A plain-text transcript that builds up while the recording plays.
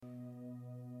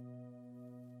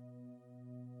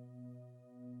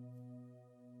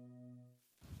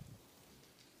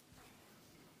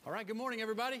All right, good morning,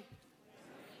 everybody.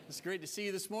 It's great to see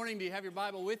you this morning. Do you have your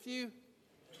Bible with you?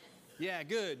 Yeah,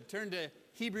 good. Turn to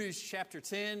Hebrews chapter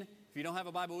 10. If you don't have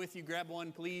a Bible with you, grab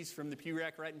one, please, from the pew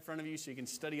rack right in front of you so you can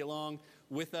study along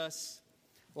with us.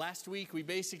 Last week, we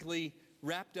basically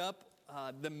wrapped up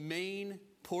the main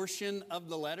portion of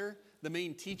the letter, the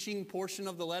main teaching portion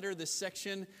of the letter, this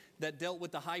section that dealt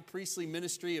with the high priestly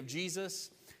ministry of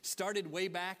Jesus. Started way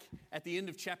back at the end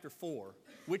of chapter 4,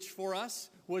 which for us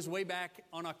was way back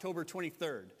on October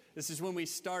 23rd. This is when we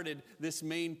started this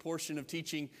main portion of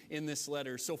teaching in this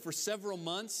letter. So for several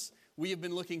months, we have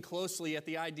been looking closely at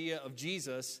the idea of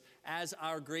Jesus as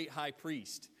our great high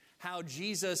priest. How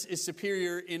Jesus is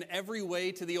superior in every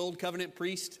way to the old covenant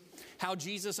priest. How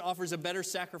Jesus offers a better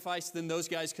sacrifice than those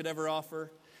guys could ever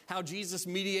offer. How Jesus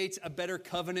mediates a better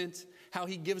covenant, how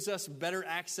He gives us better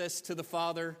access to the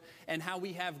Father, and how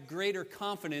we have greater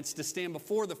confidence to stand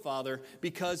before the Father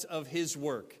because of His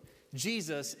work.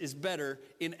 Jesus is better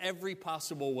in every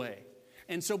possible way.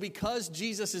 And so because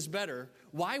Jesus is better,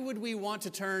 why would we want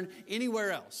to turn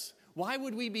anywhere else? Why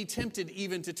would we be tempted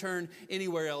even to turn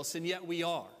anywhere else? And yet we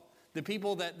are. The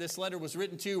people that this letter was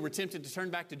written to were tempted to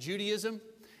turn back to Judaism,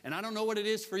 and I don't know what it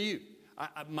is for you.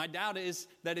 My doubt is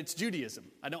that it's Judaism.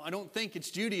 I don't think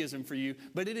it's Judaism for you,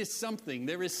 but it is something.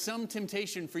 There is some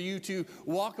temptation for you to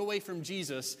walk away from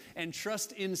Jesus and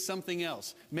trust in something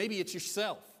else. Maybe it's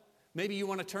yourself. Maybe you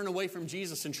want to turn away from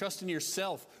Jesus and trust in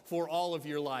yourself for all of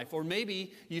your life. Or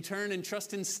maybe you turn and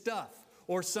trust in stuff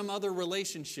or some other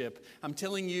relationship. I'm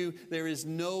telling you, there is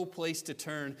no place to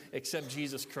turn except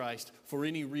Jesus Christ for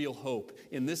any real hope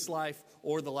in this life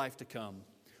or the life to come.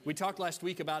 We talked last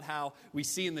week about how we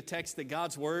see in the text that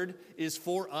God's Word is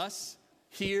for us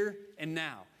here and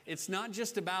now. It's not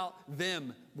just about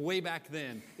them way back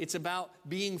then. It's about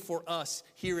being for us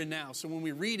here and now. So when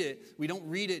we read it, we don't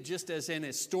read it just as an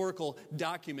historical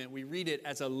document. We read it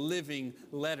as a living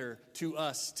letter to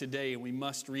us today, and we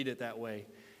must read it that way.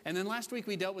 And then last week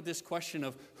we dealt with this question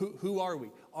of who are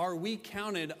we? Are we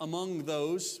counted among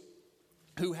those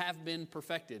who have been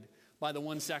perfected by the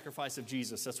one sacrifice of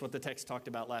Jesus? That's what the text talked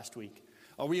about last week.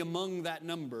 Are we among that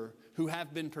number who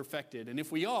have been perfected? And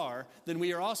if we are, then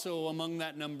we are also among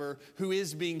that number who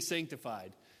is being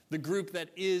sanctified. The group that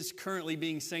is currently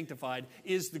being sanctified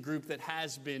is the group that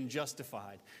has been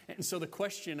justified. And so the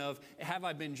question of, have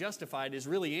I been justified, is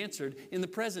really answered in the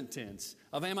present tense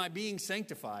of, am I being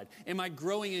sanctified? Am I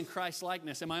growing in Christ's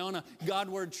likeness? Am I on a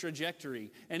Godward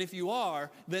trajectory? And if you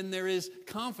are, then there is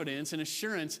confidence and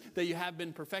assurance that you have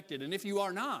been perfected. And if you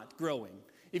are not growing,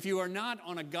 if you are not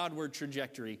on a Godward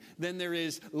trajectory, then there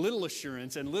is little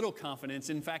assurance and little confidence,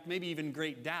 in fact, maybe even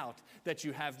great doubt that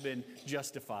you have been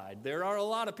justified. There are a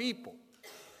lot of people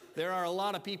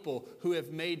who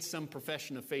have made some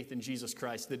profession of faith in Jesus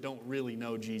Christ that don't really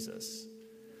know Jesus.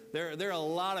 There are a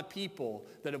lot of people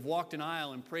that have walked an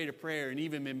aisle and prayed a prayer and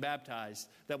even been baptized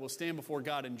that will stand before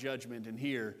God in judgment and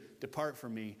hear, "Depart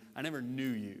from me, I never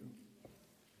knew you."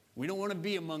 We don't want to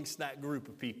be amongst that group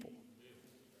of people.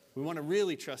 We want to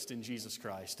really trust in Jesus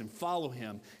Christ and follow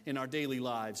Him in our daily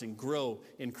lives and grow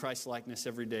in Christ's likeness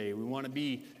every day. We want to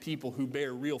be people who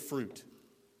bear real fruit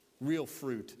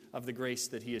of the grace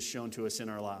that He has shown to us in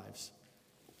our lives.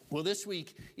 Well, this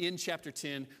week in chapter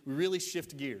 10, we really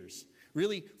shift gears.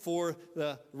 Really, for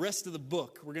the rest of the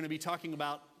book, we're going to be talking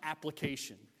about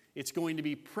application. It's going to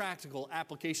be practical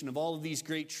application of all of these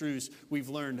great truths we've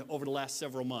learned over the last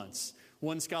several months.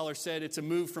 One scholar said it's a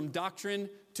move from doctrine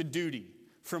to duty,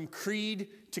 from creed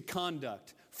to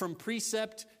conduct, from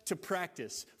precept to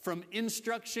practice, from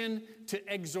instruction to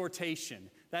exhortation.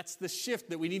 That's the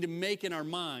shift that we need to make in our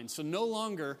minds. So no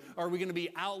longer are we going to be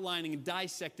outlining and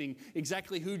dissecting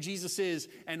exactly who Jesus is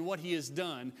and what He has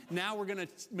done. Now we're going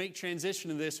to make transition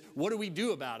to this. What do we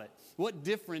do about it? What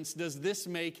difference does this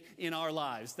make in our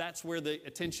lives? That's where the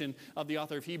attention of the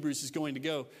author of Hebrews is going to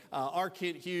go. R.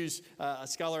 Kent Hughes, a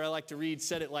scholar I like to read,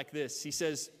 said it like this. He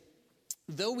says,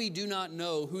 "Though we do not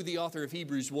know who the author of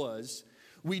Hebrews was,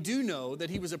 we do know that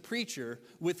he was a preacher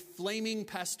with flaming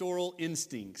pastoral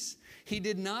instincts. He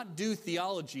did not do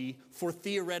theology for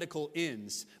theoretical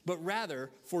ends, but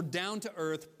rather for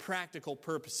down-to-earth practical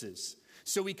purposes.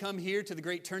 So we come here to the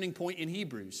great turning point in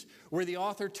Hebrews, where the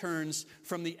author turns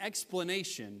from the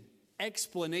explanation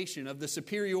of the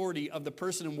superiority of the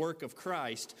person and work of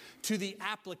Christ to the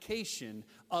application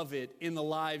of it in the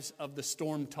lives of the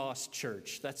storm-tossed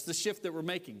church." That's the shift that we're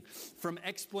making, from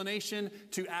explanation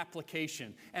to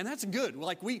application. And that's good.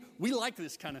 Like we like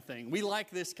this kind of thing. We like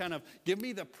this kind of, give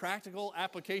me the practical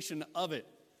application of it.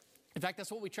 In fact,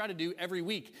 that's what we try to do every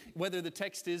week. Whether the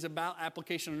text is about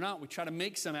application or not, we try to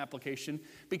make some application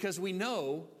because we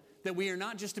know that we are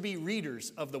not just to be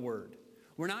readers of the Word.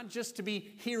 We're not just to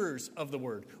be hearers of the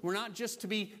word. We're not just to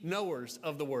be knowers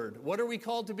of the word. What are we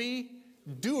called to be?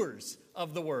 Doers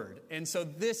of the word. And so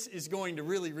this is going to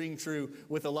really ring true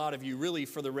with a lot of you, really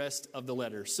for the rest of the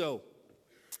letter. So,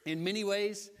 in many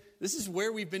ways, this is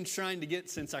where we've been trying to get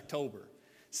since October.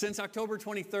 Since October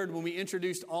 23rd, when we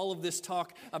introduced all of this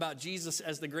talk about Jesus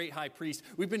as the great high priest,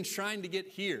 we've been trying to get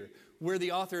here, where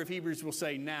the author of Hebrews will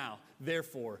say, now,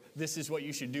 therefore, this is what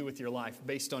you should do with your life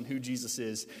based on who Jesus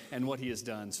is and what he has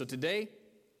done. So today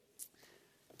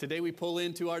we pull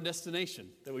into our destination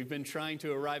that we've been trying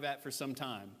to arrive at for some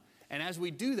time. And as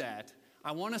we do that,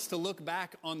 I want us to look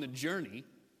back on the journey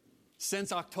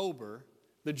since October,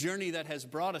 the journey that has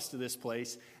brought us to this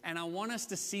place, and I want us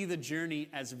to see the journey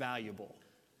as valuable.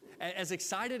 As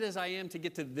excited as I am to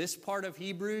get to this part of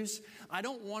Hebrews, I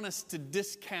don't want us to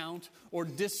discount or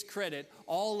discredit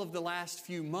all of the last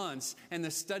few months and the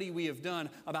study we have done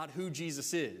about who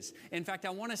Jesus is. In fact,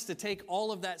 I want us to take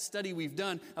all of that study we've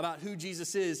done about who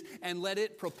Jesus is and let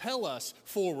it propel us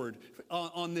forward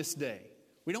on this day.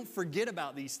 We don't forget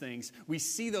about these things. We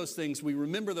see those things, we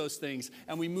remember those things,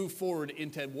 and we move forward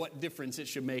into what difference it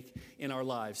should make in our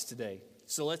lives today.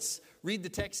 So let's read the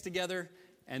text together,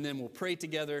 and then we'll pray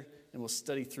together, and we'll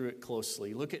study through it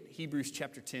closely. Look at Hebrews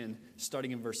chapter 10,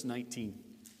 starting in verse 19.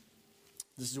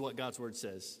 This is what God's word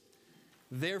says.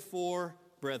 Therefore,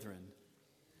 brethren,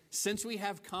 since we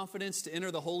have confidence to enter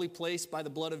the holy place by the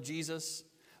blood of Jesus,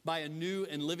 by a new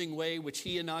and living way which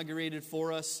he inaugurated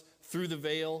for us through the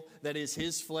veil that is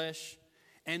his flesh,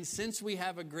 and since we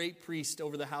have a great priest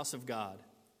over the house of God,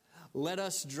 let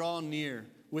us draw near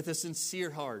with a sincere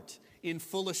heart in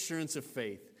full assurance of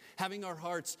faith, having our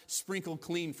hearts sprinkled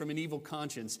clean from an evil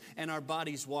conscience and our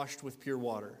bodies washed with pure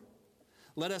water.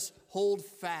 Let us hold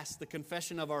fast the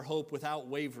confession of our hope without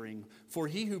wavering, for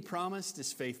he who promised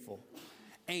is faithful.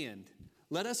 And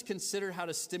let us consider how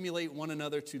to stimulate one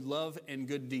another to love and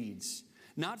good deeds,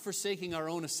 not forsaking our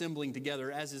own assembling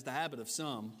together, as is the habit of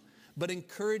some, but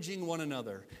encouraging one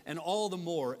another, and all the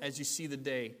more as you see the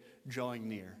day drawing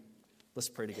near. Let's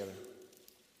pray together.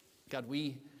 God,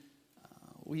 we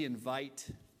invite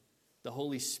the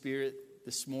Holy Spirit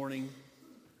this morning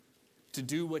to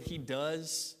do what he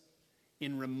does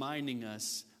in reminding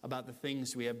us about the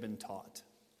things we have been taught.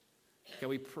 God,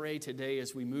 we pray today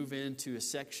as we move into a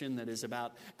section that is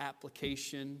about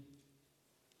application,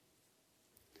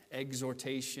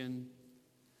 exhortation,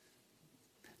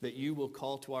 that you will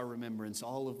call to our remembrance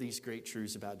all of these great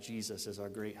truths about Jesus as our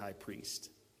great high priest,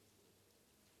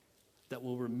 that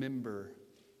will remember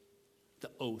the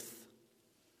oath,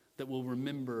 that will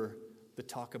remember the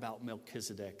talk about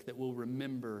Melchizedek, that will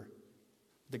remember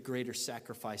the greater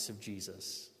sacrifice of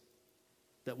Jesus,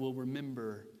 that will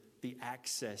remember the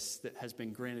access that has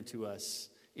been granted to us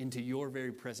into your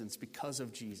very presence because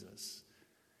of Jesus,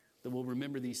 that will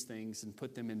remember these things and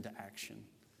put them into action.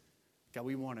 God,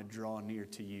 we want to draw near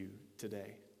to you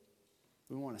today.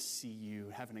 We want to see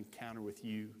you, have an encounter with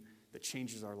you that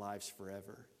changes our lives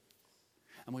forever.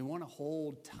 And we want to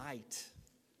hold tight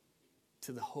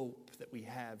to the hope that we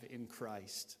have in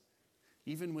Christ.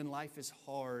 Even when life is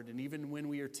hard and even when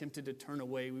we are tempted to turn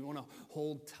away, we want to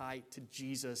hold tight to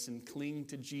Jesus and cling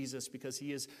to Jesus because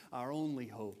he is our only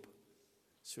hope.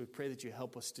 So we pray that you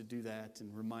help us to do that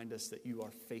and remind us that you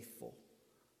are faithful.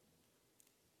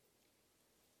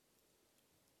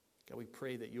 God, we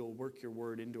pray that you'll work your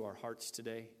word into our hearts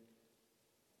today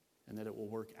and that it will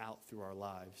work out through our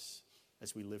lives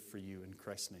as we live for you. In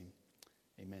Christ's name,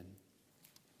 amen.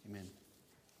 Amen.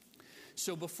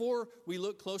 So before we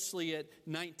look closely at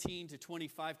 19 to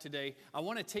 25 today, I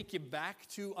want to take you back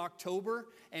to October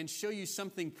and show you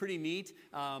something pretty neat.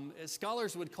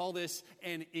 Scholars would call this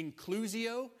an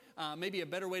inclusio. Maybe a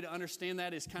better way to understand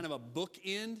that is kind of a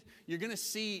bookend. You're going to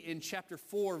see in chapter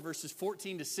 4, verses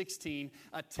 14 to 16,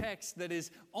 a text that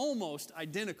is almost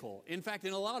identical. In fact,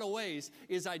 in a lot of ways,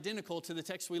 is identical to the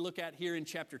text we look at here in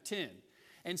chapter 10.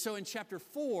 And so in chapter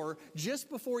 4, just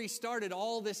before he started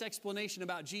all this explanation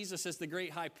about Jesus as the great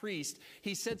high priest,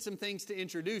 he said some things to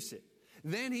introduce it.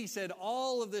 Then he said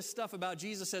all of this stuff about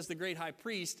Jesus as the great high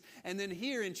priest. And then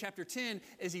here in chapter 10,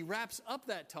 as he wraps up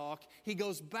that talk, he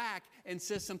goes back and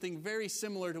says something very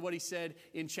similar to what he said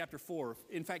in chapter 4.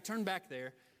 In fact, turn back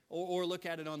there or look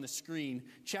at it on the screen.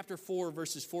 Chapter 4,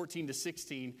 verses 14 to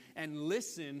 16, and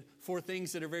listen for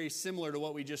things that are very similar to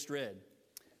what we just read.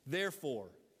 Therefore,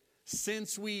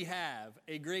 since we have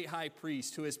a great high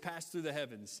priest who has passed through the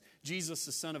heavens, Jesus,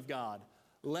 the Son of God,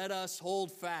 let us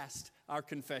hold fast our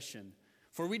confession.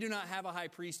 For we do not have a high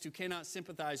priest who cannot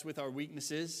sympathize with our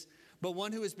weaknesses, but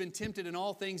one who has been tempted in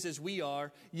all things as we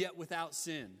are, yet without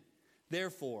sin.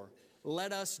 Therefore,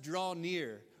 let us draw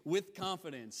near with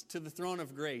confidence to the throne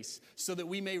of grace so that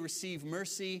we may receive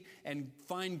mercy and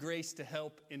find grace to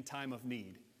help in time of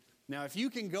need. Now, if you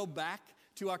can go back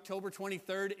to October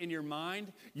 23rd in your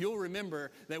mind, you'll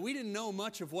remember that we didn't know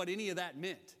much of what any of that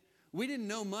meant. We didn't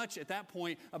know much at that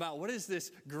point about what is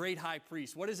this great high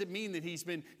priest? What does it mean that he's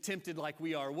been tempted like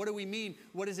we are? What do we mean?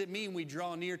 What does it mean we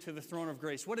draw near to the throne of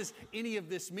grace? What does any of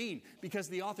this mean? Because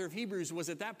the author of Hebrews was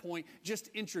at that point just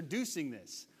introducing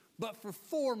this. But for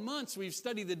 4 months, we've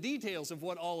studied the details of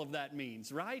what all of that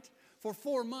means, right? For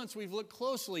 4 months, we've looked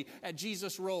closely at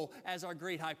Jesus' role as our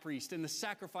great high priest and the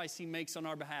sacrifice he makes on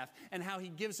our behalf and how he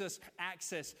gives us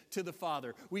access to the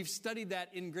Father. We've studied that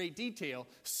in great detail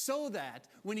so that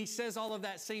when he says all of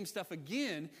that same stuff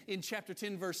again in chapter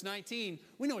 10, verse 19,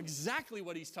 we know exactly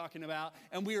what he's talking about,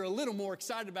 and we are a little more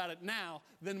excited about it now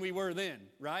than we were then,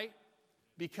 right?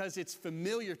 Because it's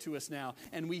familiar to us now,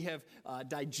 and we have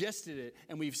digested it,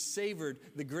 and we've savored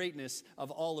the greatness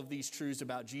of all of these truths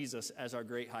about Jesus as our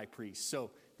great high priest. So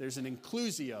there's an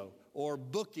inclusio, or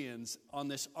bookends, on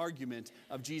this argument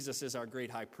of Jesus as our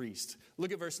great high priest.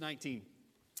 Look at verse 19.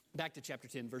 Back to chapter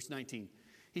 10, verse 19.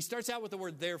 He starts out with the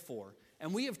word therefore,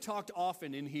 and we have talked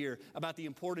often in here about the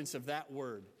importance of that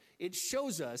word. It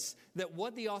shows us that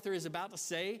what the author is about to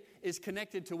say is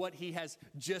connected to what he has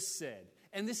just said.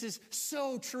 And this is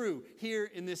so true here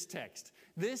in this text.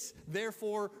 This,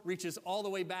 therefore, reaches all the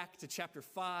way back to chapter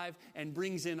 5 and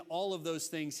brings in all of those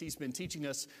things he's been teaching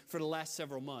us for the last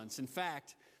several months. In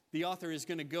fact, the author is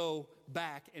going to go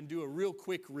back and do a real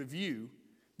quick review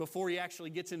before he actually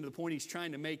gets into the point he's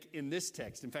trying to make in this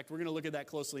text. In fact, we're going to look at that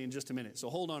closely in just a minute, so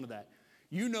hold on to that.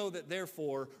 You know that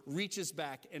therefore reaches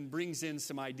back and brings in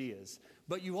some ideas.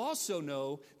 But you also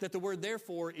know that the word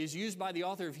therefore is used by the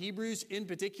author of Hebrews in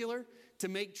particular to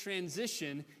make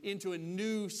transition into a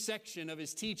new section of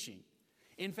his teaching.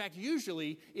 In fact,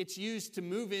 usually it's used to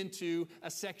move into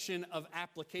a section of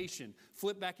application.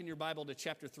 Flip back in your Bible to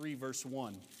chapter 3, verse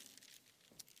 1.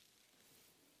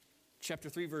 Chapter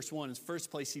 3, verse 1 is the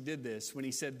first place he did this when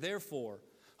he said, therefore,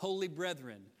 holy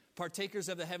brethren, partakers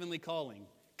of the heavenly calling,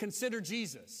 consider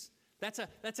Jesus. That's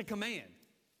a command.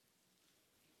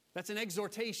 That's an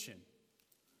exhortation.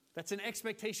 That's an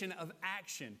expectation of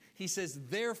action. He says,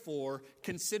 therefore,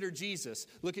 consider Jesus.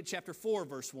 Look at chapter 4,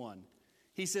 verse 1.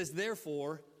 He says,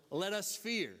 therefore, let us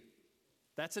fear.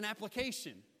 That's an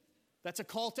application. That's a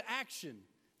call to action.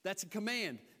 That's a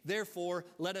command. Therefore,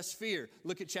 let us fear.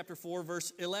 Look at chapter 4,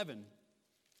 verse 11.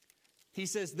 He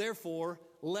says, therefore,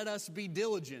 let us be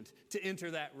diligent to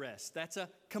enter that rest. That's a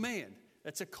command.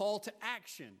 That's a call to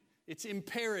action. It's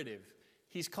imperative.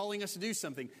 He's calling us to do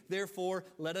something. Therefore,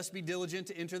 let us be diligent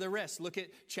to enter the rest. Look at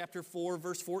chapter 4,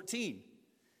 verse 14.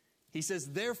 He says,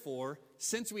 therefore,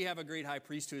 since we have a great high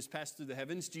priest who has passed through the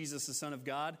heavens, Jesus, the Son of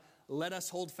God, let us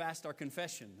hold fast our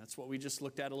confession. That's what we just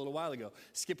looked at a little while ago.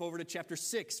 Skip over to chapter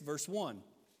 6, verse 1.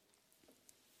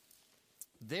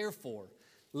 Therefore,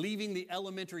 leaving the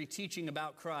elementary teaching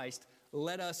about Christ,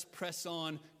 let us press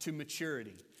on to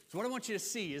maturity. So what I want you to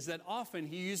see is that often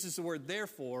he uses the word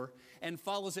therefore and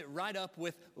follows it right up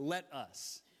with let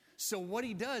us. So what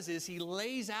he does is he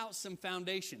lays out some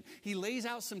foundation. He lays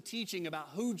out some teaching about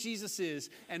who Jesus is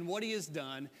and what he has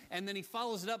done. And then he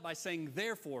follows it up by saying,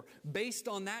 therefore, based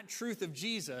on that truth of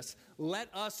Jesus,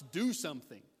 let us do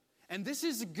something. And this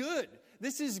is good.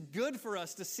 This is good for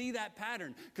us to see that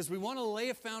pattern because we want to lay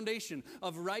a foundation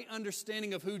of right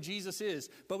understanding of who Jesus is.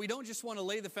 But we don't just want to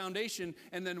lay the foundation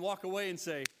and then walk away and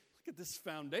say, look at this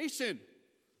foundation,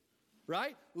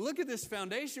 right? Look at this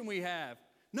foundation we have.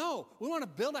 No, we want to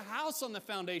build a house on the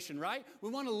foundation, right? We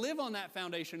want to live on that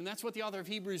foundation, and that's what the author of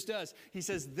Hebrews does. He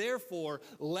says, therefore,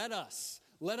 let us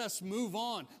move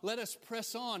on. Let us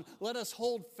press on. Let us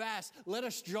hold fast. Let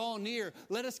us draw near.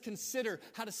 Let us consider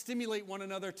how to stimulate one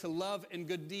another to love and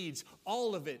good deeds.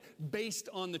 All of it based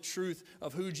on the truth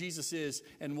of who Jesus is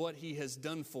and what he has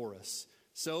done for us.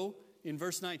 So, in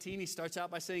verse 19, he starts out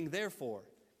by saying, therefore.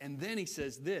 And then he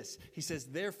says this. He says,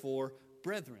 therefore,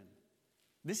 brethren.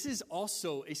 This is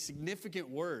also a significant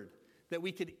word that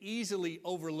we could easily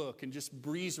overlook and just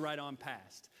breeze right on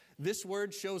past. This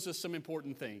word shows us some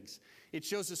important things. It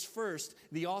shows us first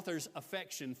the author's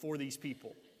affection for these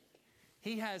people.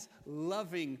 He has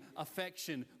loving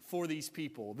affection for these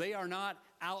people. They are not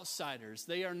outsiders.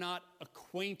 They are not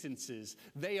acquaintances.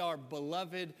 They are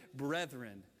beloved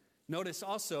brethren. Notice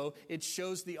also it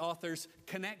shows the author's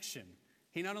connection.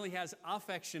 He not only has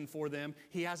affection for them,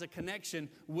 he has a connection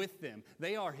with them.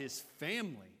 They are his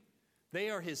family. They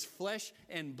are his flesh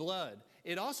and blood.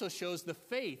 It also shows the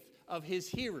faith of his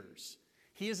hearers.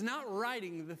 He is not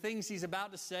writing the things he's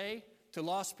about to say to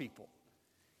lost people.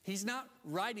 He's not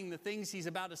writing the things he's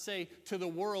about to say to the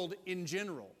world in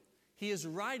general. He is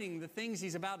writing the things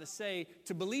he's about to say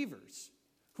to believers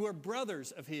who are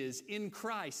brothers of his in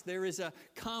Christ. There is a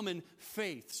common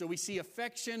faith. So we see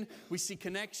affection, we see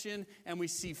connection, and we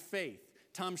see faith.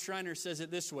 Tom Schreiner says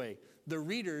it this way: the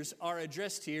readers are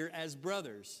addressed here as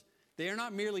brothers. They are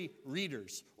not merely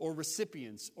readers or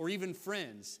recipients or even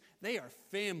friends. They are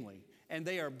family, and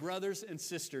they are brothers and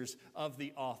sisters of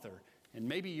the author. And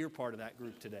maybe you're part of that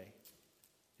group today.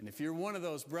 And if you're one of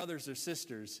those brothers or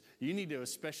sisters, you need to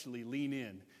especially lean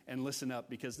in and listen up,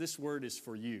 because this word is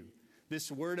for you.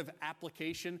 This word of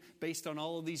application based on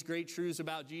all of these great truths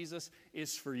about Jesus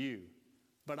is for you.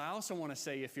 But I also want to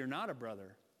say, if you're not a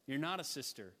brother, you're not a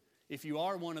sister, if you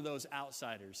are one of those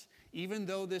outsiders, even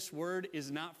though this word is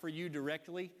not for you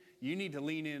directly, you need to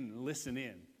lean in and listen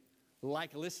in.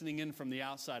 Like listening in from the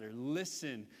outsider.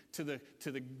 Listen to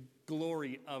the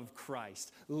glory of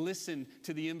Christ. Listen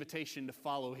to the invitation to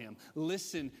follow him.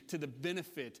 Listen to the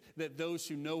benefit that those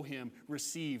who know him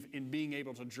receive in being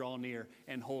able to draw near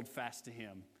and hold fast to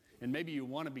him. And maybe you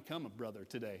want to become a brother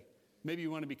today. Maybe you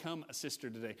want to become a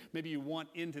sister today. Maybe you want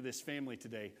into this family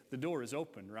today. The door is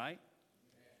open, right?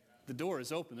 The door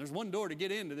is open. There's one door to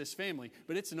get into this family,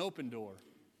 but it's an open door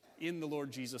in the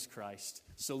Lord Jesus Christ.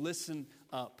 So listen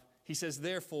up. He says,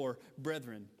 therefore,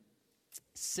 brethren,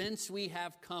 since we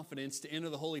have confidence to enter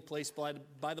the holy place by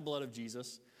the blood of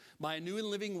Jesus, by a new and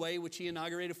living way which he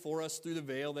inaugurated for us through the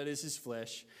veil that is his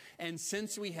flesh, and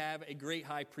since we have a great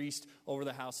high priest over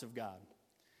the house of God.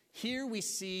 Here we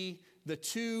see the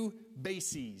two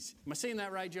bases. Am I saying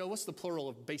that right, Joe? What's the plural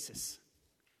of basis?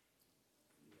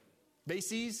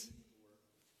 Bases?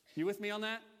 You with me on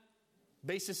that?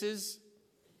 Basises?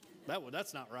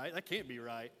 That's not right. That can't be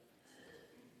right.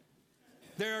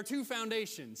 There are two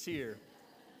foundations here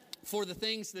for the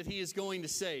things that he is going to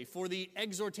say, for the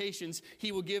exhortations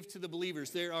he will give to the believers.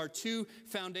 There are two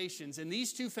foundations, and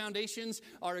these two foundations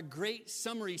are a great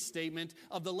summary statement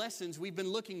of the lessons we've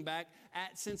been looking back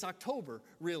at since October,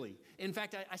 really. In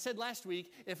fact, I said last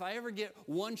week, if I ever get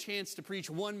one chance to preach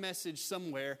one message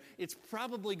somewhere, it's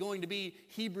probably going to be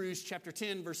Hebrews chapter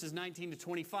 10, verses 19 to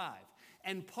 25.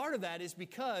 And part of that is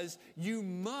because you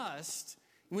must,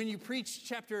 when you preach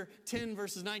chapter 10,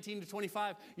 verses 19 to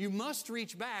 25, you must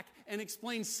reach back and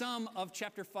explain some of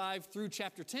chapter 5 through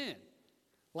chapter 10.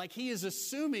 Like he is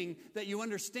assuming that you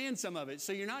understand some of it.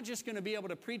 So you're not just going to be able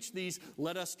to preach these,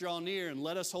 let us draw near and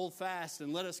let us hold fast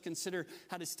and let us consider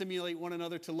how to stimulate one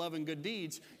another to love and good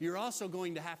deeds. You're also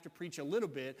going to have to preach a little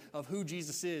bit of who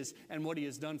Jesus is and what he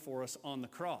has done for us on the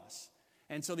cross.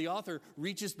 And so the author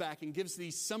reaches back and gives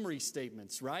these summary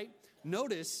statements, right?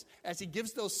 Notice, as he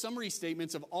gives those summary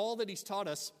statements of all that he's taught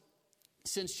us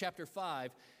since chapter 5,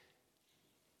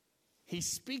 he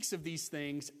speaks of these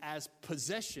things as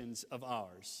possessions of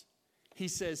ours. He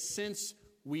says, since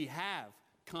we have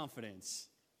confidence,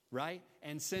 right?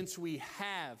 And since we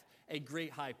have a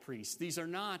great high priest. These are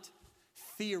not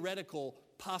theoretical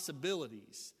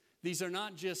possibilities. These are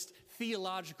not just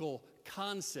theological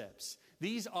concepts.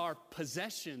 These are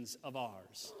possessions of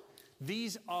ours.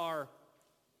 These are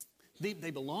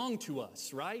They belong to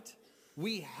us, right?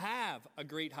 We have a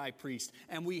great high priest,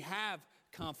 and we have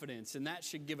confidence, and that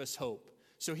should give us hope.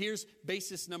 So here's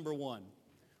basis number one.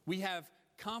 We have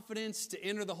confidence to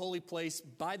enter the holy place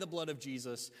by the blood of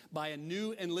Jesus, by a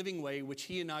new and living way which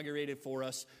he inaugurated for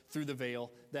us through the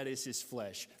veil that is his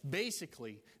flesh.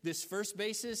 Basically, this first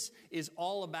basis is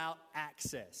all about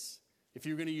access. If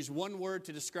you're going to use one word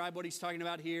to describe what he's talking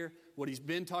about here, what he's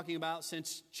been talking about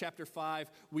since chapter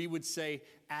 5, we would say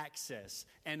access.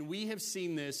 And we have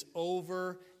seen this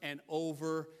over and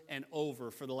over and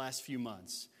over for the last few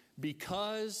months.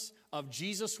 Because of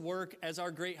Jesus' work as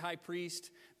our great high priest,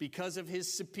 because of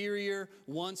his superior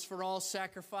once-for-all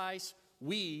sacrifice,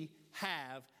 we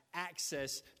have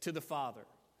access to the Father.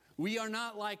 We are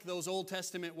not like those Old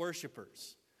Testament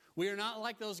worshipers. We are not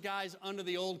like those guys under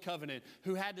the old covenant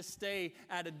who had to stay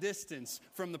at a distance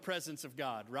from the presence of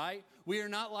God, right? We are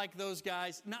not like those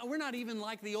guys. We're not even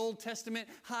like the Old Testament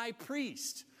high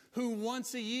priest who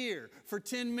once a year for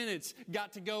 10 minutes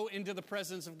got to go into the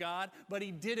presence of God, but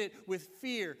he did it with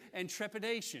fear and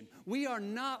trepidation. We are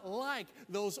not like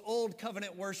those old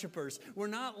covenant worshipers. We're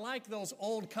not like those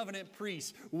old covenant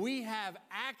priests. We have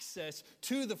access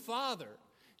to the Father.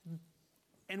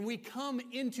 And we come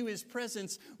into his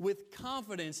presence with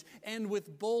confidence and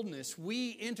with boldness.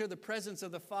 We enter the presence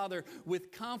of the Father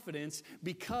with confidence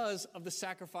because of the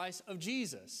sacrifice of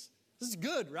Jesus. This is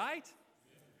good, right?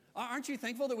 Aren't you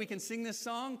thankful that we can sing this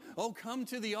song? Oh, come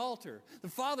to the altar. The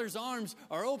Father's arms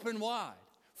are open wide.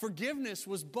 Forgiveness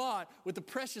was bought with the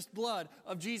precious blood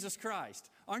of Jesus Christ.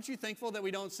 Aren't you thankful that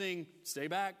we don't sing, "Stay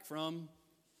back from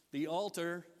the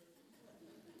altar,"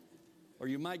 or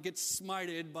you might get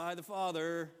smited by the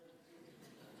Father?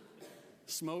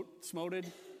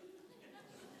 Smoted?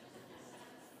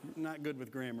 Not good with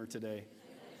grammar today.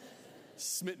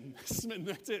 Smitten,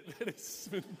 that's it. That is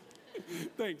smitten.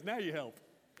 Thanks, now you help.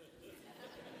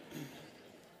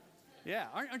 Yeah,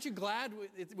 aren't you glad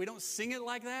we don't sing it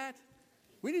like that?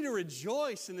 We need to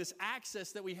rejoice in this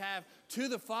access that we have to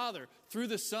the Father through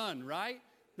the Son, right?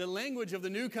 The language of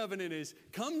the new covenant is,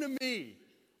 "Come to me,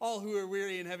 all who are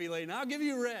weary and heavy laden. I'll give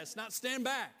you rest," not "stand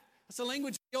back." That's the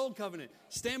language of the old covenant.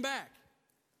 Stand back.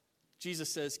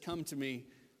 Jesus says, "Come to me."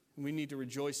 And we need to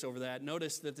rejoice over that.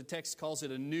 Notice that the text calls it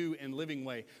a new and living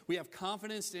way. We have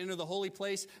confidence to enter the holy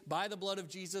place by the blood of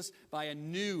Jesus, by a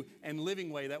new and living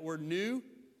way. That word "new"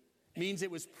 means it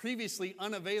was previously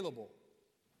unavailable.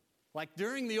 Like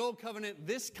during the old covenant,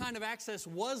 this kind of access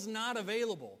was not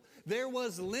available. There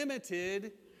was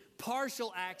limited,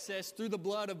 partial access through the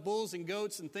blood of bulls and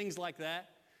goats and things like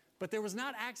that. But there was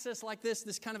not access like this.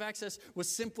 This kind of access was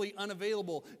simply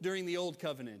unavailable during the old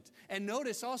covenant. And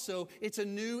notice also, it's a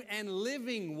new and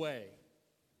living way.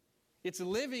 It's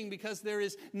living because there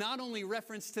is not only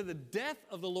reference to the death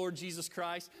of the Lord Jesus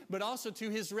Christ, but also to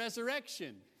His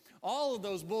resurrection. All of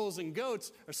those bulls and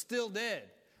goats are still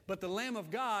dead. But the Lamb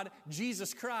of God,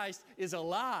 Jesus Christ, is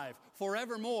alive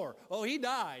forevermore. Oh, He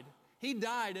died. He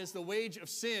died as the wage of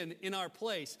sin in our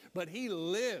place. But He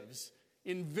lives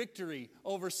in victory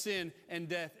over sin and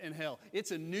death and hell.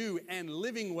 It's a new and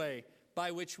living way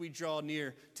by which we draw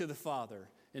near to the Father.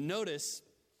 And notice,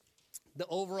 the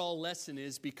overall lesson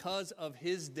is because of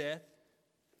His death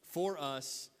for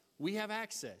us, we have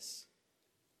access.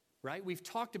 Right? We've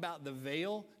talked about the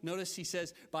veil. Notice he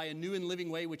says, by a new and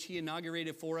living way, which He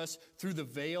inaugurated for us through the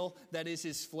veil, that is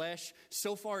His flesh.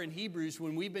 So far in Hebrews,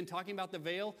 when we've been talking about the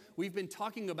veil, we've been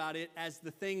talking about it as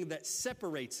the thing that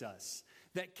separates us,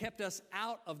 that kept us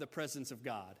out of the presence of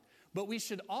God. But we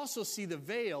should also see the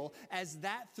veil as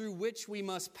that through which we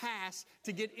must pass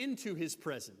to get into His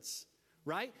presence.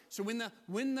 Right? So when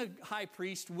the high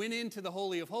priest went into the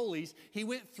Holy of Holies, he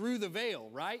went through the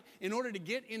veil, right? In order to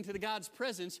get into God's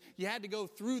presence, you had to go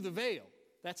through the veil.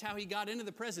 That's how He got into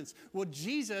the presence. Well,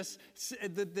 Jesus,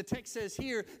 the text says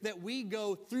here that we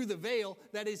go through the veil,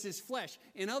 that is His flesh.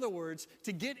 In other words,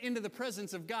 to get into the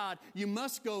presence of God, you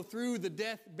must go through the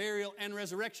death, burial, and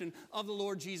resurrection of the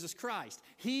Lord Jesus Christ.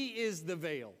 He is the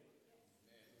veil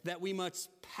that we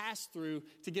must pass through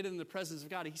to get into the presence of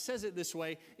God. He says it this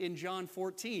way in John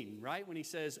 14, right? When He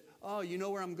says, "Oh, you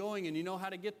know where I'm going and you know how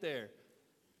to get there."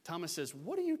 Thomas says,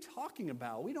 "What are you talking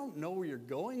about? We don't know where you're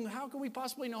going. How can we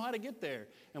possibly know how to get there?"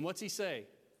 And what's He say?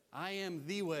 "I am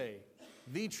the way,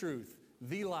 the truth,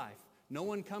 the life. No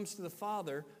one comes to the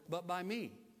Father but by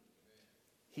me."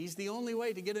 He's the only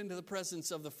way to get into the presence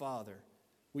of the Father.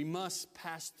 We must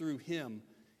pass through Him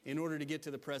in order to get to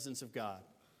the presence of God.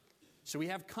 So we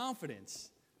have confidence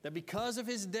that because of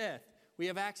His death, we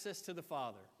have access to the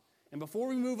Father. And before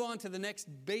we move on to the next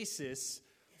basis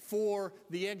for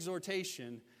the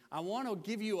exhortation, I want to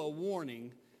give you a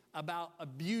warning about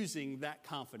abusing that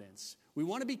confidence. We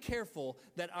want to be careful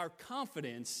that our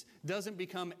confidence doesn't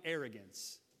become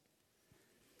arrogance.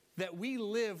 That we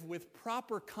live with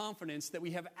proper confidence that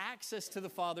we have access to the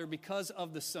Father because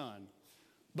of the Son.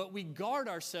 But we guard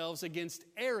ourselves against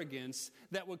arrogance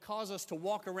that would cause us to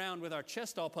walk around with our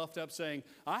chest all puffed up saying,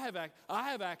 I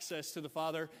have access to the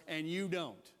Father and you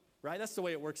don't. Right? That's the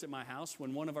way it works at my house.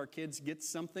 When one of our kids gets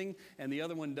something and the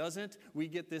other one doesn't, we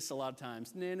get this a lot of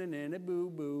times. Na-na-na-na,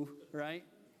 boo-boo. Right?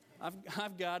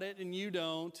 I've got it and you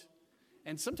don't.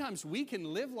 And sometimes we can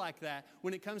live like that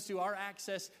when it comes to our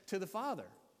access to the Father.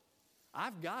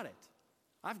 I've got it.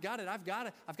 I've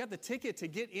got the ticket to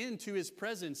get into His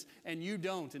presence and you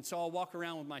don't. And so I'll walk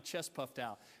around with my chest puffed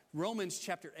out. Romans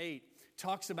chapter 8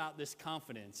 talks about this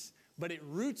confidence, but it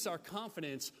roots our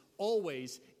confidence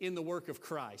always in the work of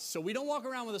Christ. So we don't walk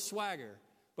around with a swagger,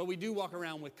 but we do walk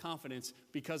around with confidence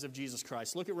because of Jesus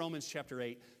Christ. Look at Romans chapter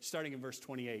 8, starting in verse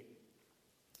 28.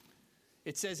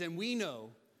 It says, "And we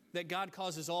know that God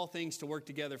causes all things to work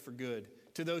together for good,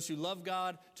 to those who love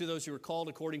God, to those who are called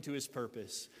according to His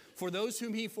purpose. For those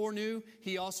whom He foreknew,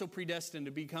 He also predestined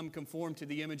to become conformed to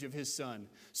the image of His Son,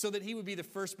 so that He would be the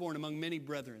firstborn among many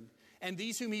brethren. And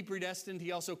these whom He predestined,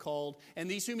 He also called.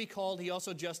 And these whom He called, He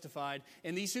also justified.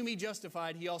 And these whom He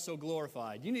justified, He also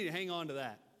glorified." You need to hang on to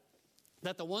that.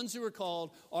 That the ones who are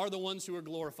called are the ones who are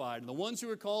glorified. And the ones who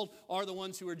are called are the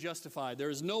ones who are justified. There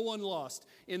is no one lost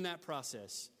in that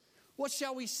process. What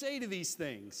shall we say to these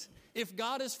things? If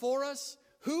God is for us,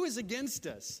 Who is against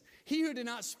us? He who did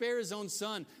not spare his own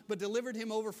son, but delivered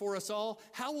him over for us all,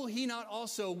 how will he not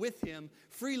also with him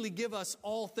freely give us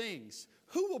all things?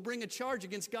 Who will bring a charge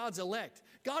against God's elect?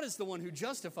 God is the one who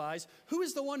justifies. Who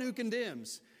is the one who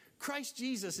condemns? Christ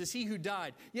Jesus is he who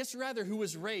died, yes, rather, who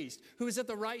was raised, who is at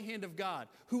the right hand of God,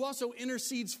 who also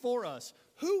intercedes for us.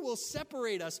 Who will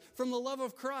separate us from the love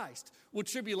of Christ? Will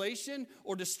tribulation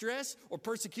or distress or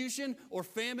persecution or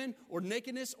famine or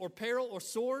nakedness or peril or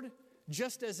sword?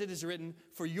 Just as it is written,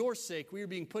 for your sake we are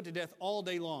being put to death all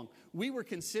day long. We were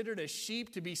considered as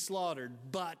sheep to be slaughtered,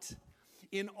 but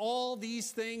in all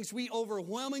these things we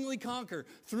overwhelmingly conquer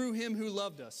through him who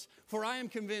loved us. For I am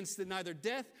convinced that neither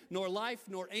death, nor life,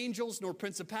 nor angels, nor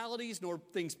principalities, nor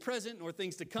things present, nor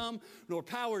things to come, nor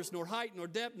powers, nor height, nor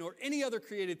depth, nor any other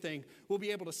created thing will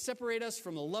be able to separate us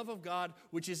from the love of God,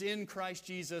 which is in Christ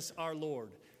Jesus our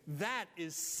Lord. That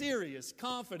is serious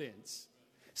confidence.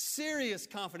 Serious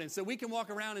confidence that we can walk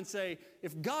around and say,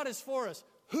 if God is for us,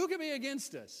 who can be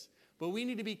against us? But we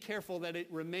need to be careful that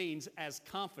it remains as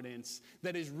confidence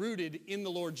that is rooted in the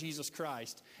Lord Jesus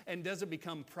Christ and doesn't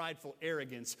become prideful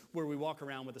arrogance where we walk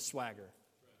around with a swagger.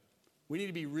 We need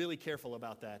to be really careful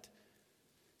about that.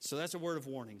 So that's a word of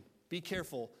warning. Be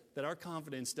careful that our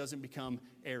confidence doesn't become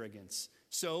arrogance.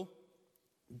 So,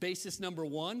 basis number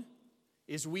one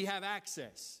is we have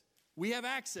access. We have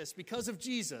access because of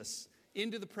Jesus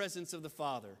into the presence of the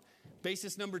Father.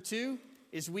 Basis number two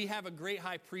is we have a great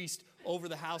high priest over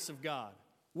the house of God.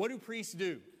 What do priests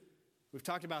do? We've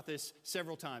talked about this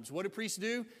several times. What do priests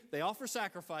do? They offer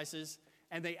sacrifices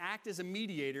and they act as a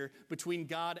mediator between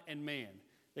God and man.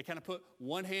 They kind of put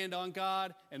one hand on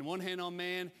God and one hand on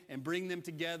man and bring them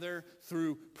together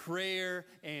through prayer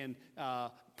and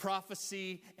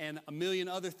prophecy and a million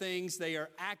other things. They are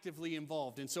actively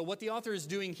involved. And so what the author is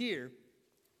doing here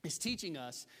is teaching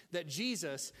us that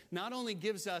Jesus not only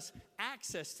gives us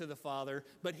access to the Father,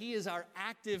 but he is our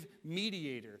active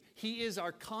mediator. He is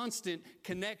our constant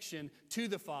connection to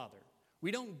the Father.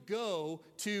 We don't go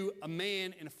to a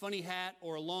man in a funny hat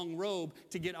or a long robe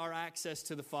to get our access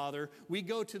to the Father. We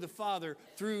go to the Father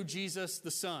through Jesus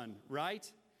the Son,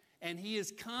 right? And he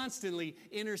is constantly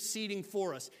interceding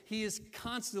for us. He is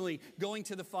constantly going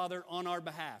to the Father on our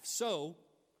behalf. So,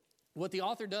 what the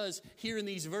author does here in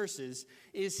these verses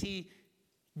is he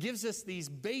gives us these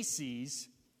bases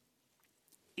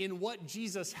in what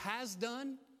Jesus has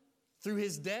done through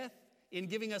his death in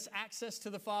giving us access to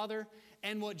the Father,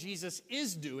 and what Jesus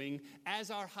is doing as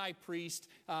our high priest,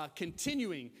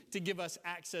 continuing to give us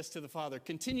access to the Father,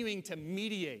 continuing to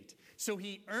mediate. So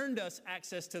he earned us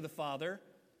access to the Father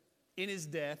in his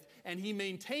death, and he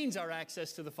maintains our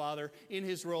access to the Father in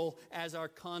his role as our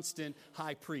constant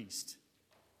high priest.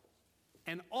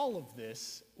 And all of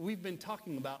this we've been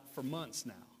talking about for months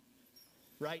now,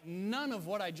 right? None of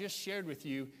what I just shared with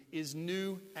you is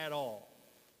new at all.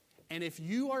 And if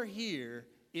you are here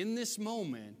in this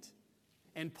moment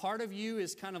and part of you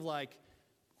is kind of like,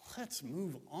 let's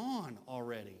move on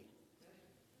already.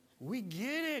 We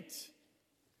get it.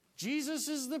 Jesus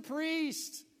is the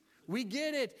priest. We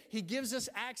get it. He gives us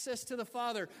access to the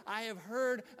Father. I have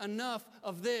heard enough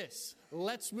of this.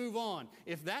 Let's move on.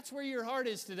 If that's where your heart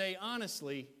is today,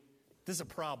 honestly, this is a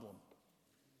problem.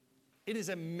 It is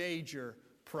a major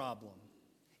problem.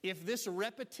 If this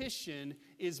repetition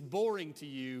is boring to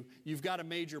you, you've got a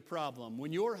major problem.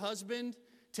 When your husband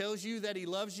tells you that he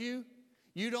loves you,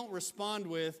 you don't respond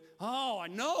with, oh, I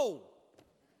know.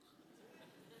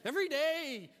 Every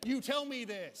day you tell me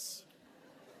this.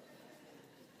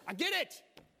 I get it.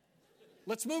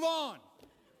 Let's move on.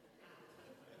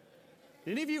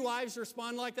 Did any of you wives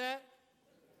respond like that?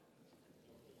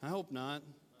 I hope not.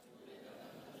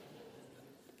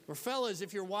 Or fellas,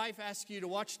 if your wife asks you to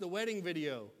watch the wedding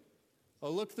video or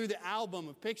look through the album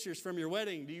of pictures from your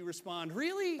wedding, do you respond,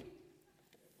 really?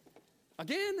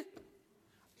 Again?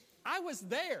 I was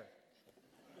there.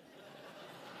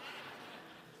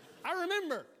 I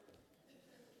remember.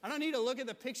 I don't need to look at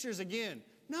the pictures again.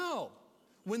 No.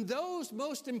 When those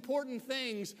most important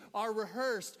things are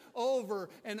rehearsed over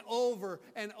and over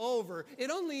and over,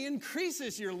 it only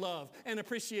increases your love and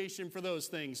appreciation for those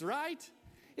things, right?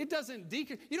 It doesn't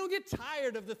decrease. You don't get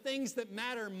tired of the things that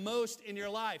matter most in your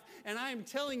life. And I am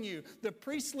telling you, the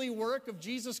priestly work of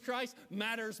Jesus Christ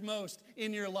matters most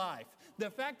in your life. The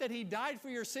fact that he died for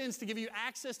your sins to give you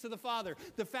access to the Father,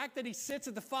 the fact that he sits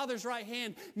at the Father's right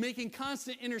hand making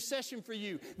constant intercession for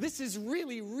you, this is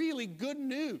really, really good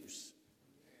news.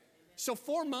 So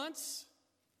 4 months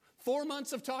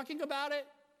of talking about it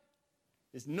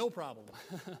is no problem.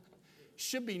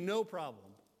 Should be no problem.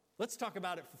 Let's talk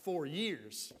about it for 4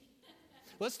 years.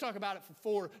 Let's talk about it for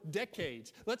 4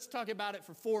 decades. Let's talk about it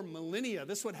for 4 millennia.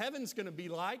 This is what heaven's going to be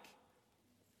like.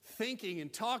 Thinking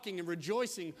and talking and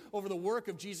rejoicing over the work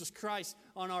of Jesus Christ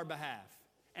on our behalf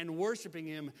and worshiping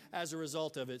Him as a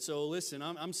result of it. So listen,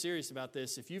 I'm serious about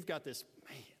this. If you've got this,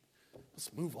 man,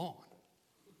 let's move on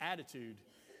attitude,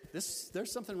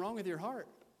 there's something wrong with your heart.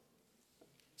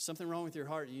 Something wrong with your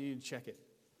heart. You need to check it.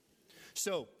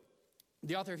 So,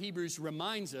 the author of Hebrews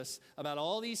reminds us about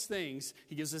all these things.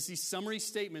 He gives us these summary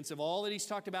statements of all that he's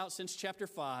talked about since chapter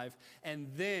 5, and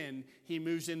then he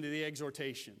moves into the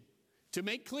exhortation. To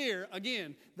make clear,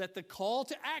 again, that the call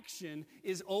to action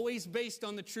is always based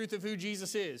on the truth of who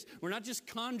Jesus is. We're not just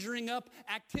conjuring up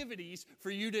activities for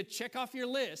you to check off your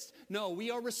list. No, we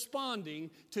are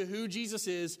responding to who Jesus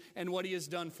is and what He has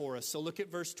done for us. So look at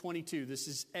verse 22. This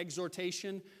is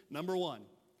exhortation number 1.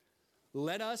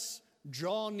 Let us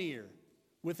draw near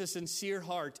with a sincere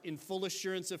heart in full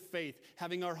assurance of faith,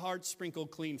 having our hearts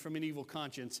sprinkled clean from an evil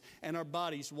conscience and our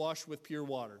bodies washed with pure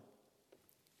water.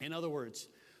 In other words,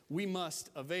 we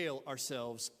must avail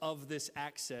ourselves of this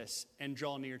access and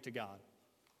draw near to God.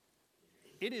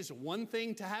 It is one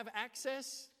thing to have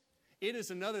access. It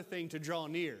is another thing to draw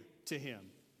near to Him.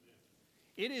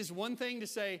 It is one thing to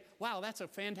say, wow, that's a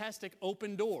fantastic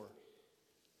open door.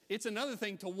 It's another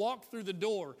thing to walk through the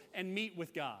door and meet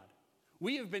with God.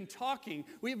 We have been talking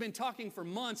for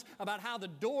months about how the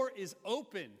door is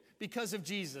open because of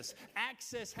Jesus.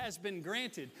 Access has been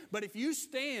granted. But if you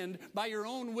stand by your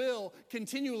own will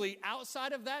continually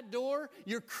outside of that door,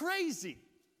 you're crazy.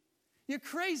 You're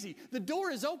crazy. The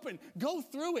door is open. Go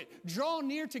through it. Draw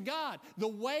near to God. The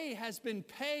way has been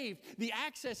paved. The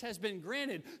access has been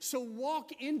granted. So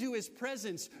walk into His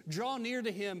presence. Draw near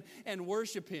to Him and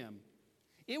worship Him.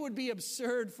 It would be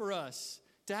absurd for us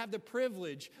to have the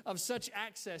privilege of such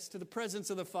access to the presence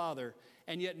of the Father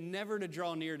and yet never to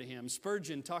draw near to Him.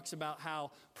 Spurgeon talks about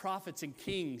how prophets and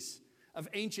kings of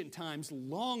ancient times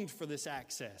longed for this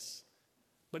access,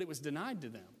 but it was denied to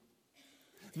them.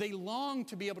 They longed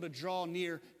to be able to draw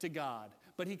near to God,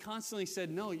 but He constantly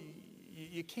said, no,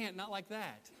 you can't, not like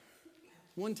that.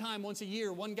 One time, once a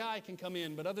year, one guy can come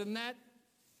in, but other than that,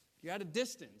 you're at a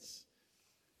distance.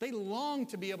 They long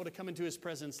to be able to come into His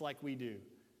presence like we do.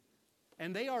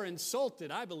 And they are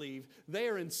insulted, I believe, they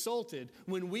are insulted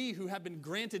when we who have been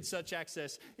granted such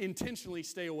access intentionally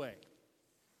stay away.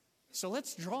 So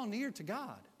let's draw near to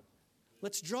God.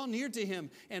 Let's draw near to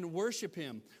Him and worship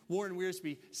Him. Warren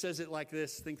Wiersbe says it like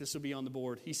this. I think this will be on the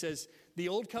board. He says, the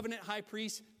Old Covenant high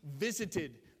priest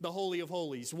visited the Holy of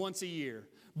Holies once a year.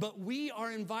 But we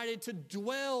are invited to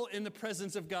dwell in the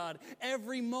presence of God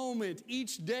every moment,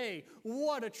 each day.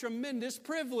 What a tremendous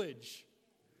privilege.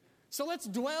 So let's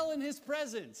dwell in His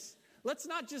presence. Let's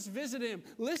not just visit Him.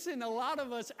 Listen, a lot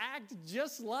of us act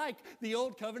just like the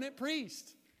Old Covenant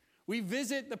priest. We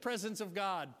visit the presence of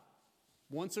God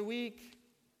once a week.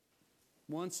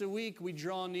 Once a week we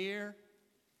draw near.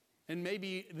 And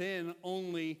maybe then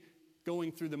only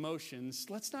going through the motions.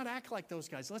 Let's not act like those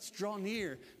guys. Let's draw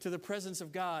near to the presence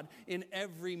of God in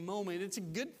every moment. It's a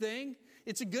good thing.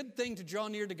 It's a good thing to draw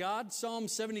near to God. Psalm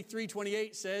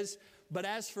 73:28 says, but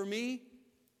as for me,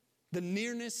 the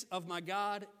nearness of my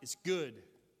God is good.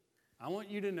 I want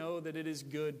you to know that it is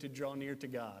good to draw near to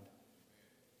God.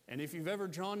 And if you've ever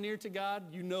drawn near to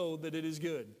God, you know that it is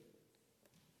good.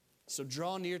 So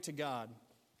draw near to God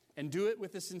and do it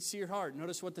with a sincere heart.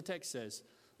 Notice what the text says.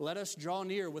 Let us draw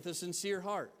near with a sincere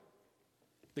heart.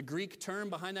 The Greek term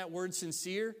behind that word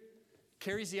sincere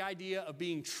carries the idea of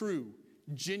being true,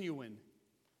 genuine,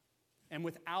 and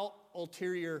without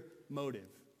ulterior motive.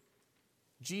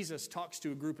 Jesus talks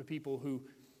to a group of people who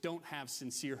don't have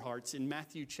sincere hearts. In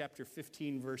Matthew chapter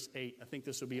 15, verse 8, I think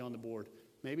this will be on the board.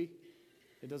 Maybe?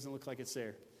 It doesn't look like it's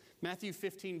there. Matthew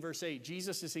 15, verse 8,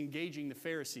 Jesus is engaging the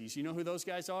Pharisees. You know who those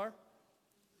guys are?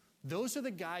 Those are the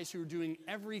guys who are doing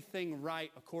everything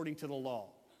right according to the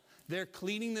law. They're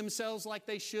cleaning themselves like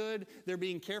they should. They're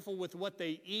being careful with what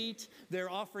they eat. They're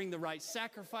offering the right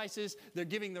sacrifices. They're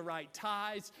giving the right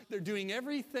tithes. They're doing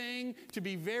everything to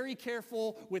be very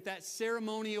careful with that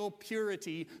ceremonial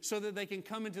purity so that they can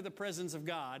come into the presence of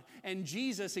God. And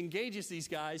Jesus engages these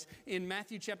guys in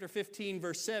Matthew chapter 15,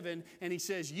 verse 7, and He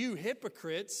says, you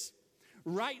hypocrites,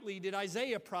 rightly did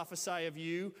Isaiah prophesy of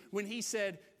you when he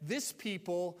said, this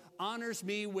people honors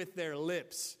me with their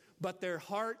lips, but their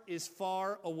heart is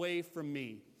far away from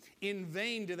me. In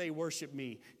vain do they worship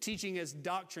me, teaching as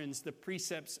doctrines the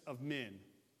precepts of men.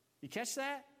 You catch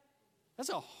that? That's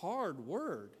a hard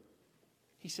word.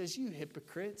 He says, you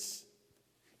hypocrites,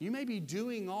 you may be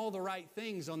doing all the right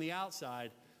things on the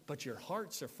outside, but your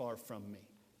hearts are far from me.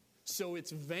 So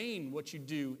it's vain what you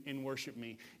do in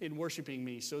worshiping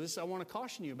me. So I want to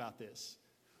caution you about this.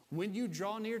 When you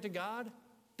draw near to God,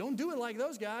 don't do it like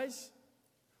those guys.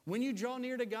 When you draw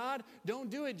near to God, don't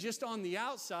do it just on the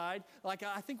outside. Like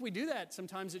I think we do that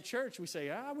sometimes at church. We say,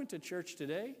 I went to church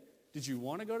today. Did you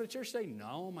want to go to church today?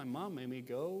 No, my mom made me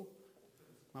go.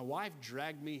 My wife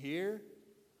dragged me here.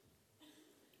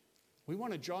 We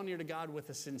want to draw near to God with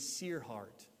a sincere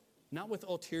heart, not with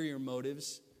ulterior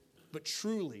motives, but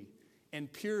truly and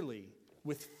purely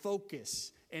with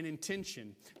focus and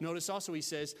intention. Notice also he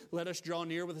says, let us draw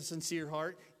near with a sincere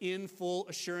heart in full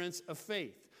assurance of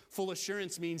faith. Full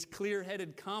assurance means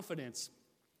clear-headed confidence,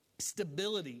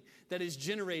 stability that is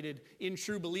generated in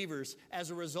true believers as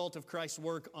a result of Christ's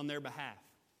work on their behalf.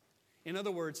 In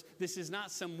other words, this is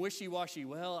not some wishy-washy,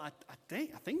 well, I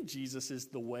think Jesus is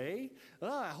the way.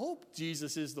 I hope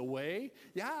Jesus is the way.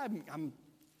 Yeah, I'm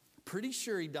pretty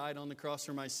sure he died on the cross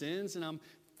for my sins, and I'm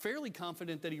fairly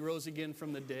confident that he rose again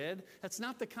from the dead. That's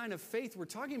not the kind of faith we're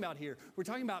talking about here. We're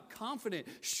talking about confident,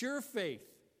 sure faith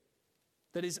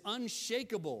that is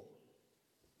unshakable.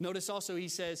 Notice also he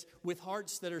says, with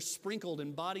hearts that are sprinkled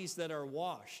and bodies that are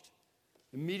washed.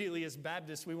 Immediately as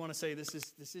Baptists, we want to say this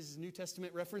is New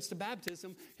Testament reference to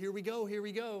baptism. Here we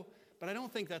go. But I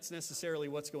don't think that's necessarily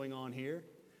what's going on here.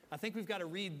 I think we've got to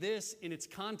read this in its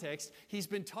context. He's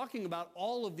been talking about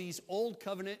all of these old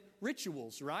covenant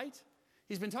rituals, right?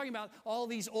 He's been talking about all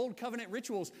these old covenant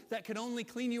rituals that could only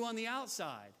clean you on the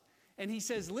outside. And he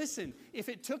says, listen, if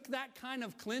it took that kind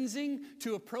of cleansing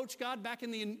to approach God back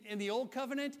in the old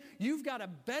covenant, you've got a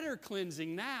better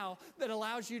cleansing now that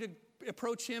allows you to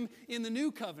approach him in the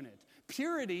new covenant.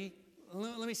 Purity,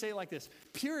 let me say it like this.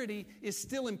 Purity is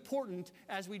still important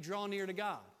as we draw near to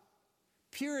God.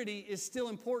 Purity is still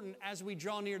important as we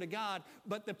draw near to God,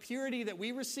 but the purity that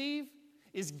we receive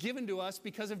is given to us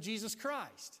because of Jesus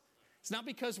Christ. It's not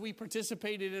because we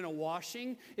participated in a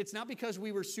washing. It's not because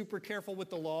we were super careful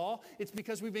with the law. It's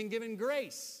because we've been given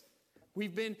grace.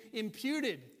 We've been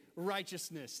imputed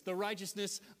righteousness, the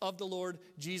righteousness of the Lord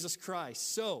Jesus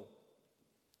Christ. So,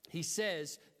 he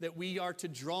says that we are to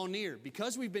draw near.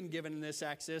 Because we've been given this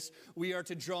access, we are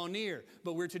to draw near.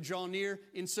 But we're to draw near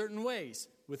in certain ways.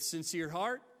 With sincere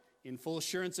heart, in full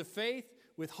assurance of faith,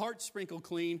 with hearts sprinkled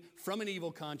clean from an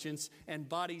evil conscience, and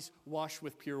bodies washed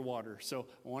with pure water. So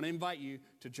I want to invite you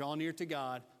to draw near to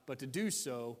God, but to do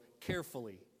so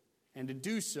carefully, and to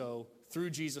do so through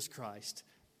Jesus Christ.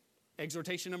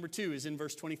 Exhortation number 2 is in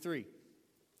verse 23.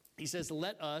 He says,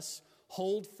 let us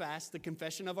hold fast the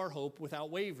confession of our hope without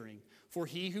wavering, for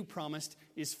he who promised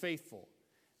is faithful.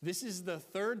 This is the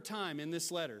third time in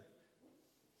this letter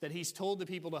that he's told the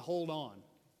people to hold on,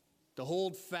 to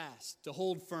hold fast, to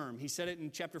hold firm. He said it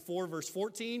in chapter 4, verse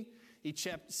 14. He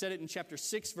said it in chapter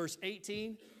 6, verse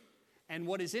 18. And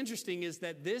what is interesting is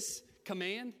that this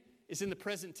command is in the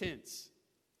present tense.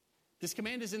 This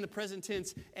command is in the present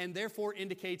tense and therefore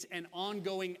indicates an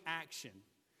ongoing action.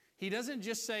 He doesn't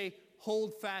just say,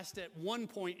 hold fast at one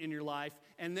point in your life,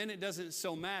 and then it doesn't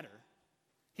so matter.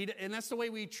 And that's the way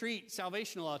we treat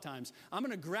salvation a lot of times. I'm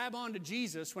going to grab onto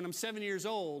Jesus when I'm 7 years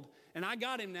old, and I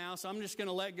got him now, so I'm just going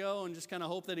to let go and just kind of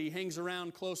hope that he hangs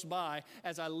around close by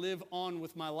as I live on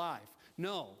with my life.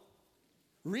 No.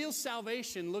 Real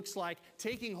salvation looks like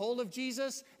taking hold of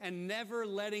Jesus and never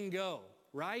letting go,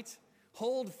 right?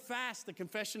 Hold fast the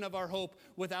confession of our hope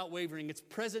without wavering. It's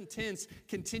present tense,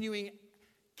 continuing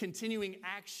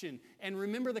action. And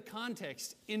remember the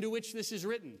context into which this is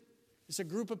written. It's a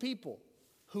group of people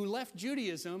who left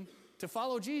Judaism to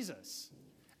follow Jesus.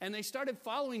 And they started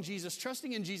following Jesus,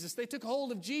 trusting in Jesus. They took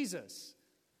hold of Jesus.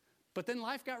 But then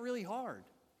life got really hard.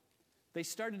 They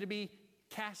started to be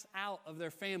cast out of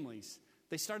their families.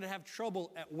 They started to have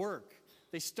trouble at work.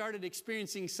 They started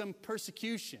experiencing some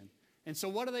persecution. And so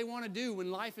what do they want to do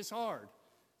when life is hard?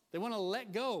 They want to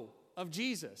let go of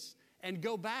Jesus and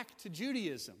go back to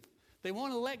Judaism. They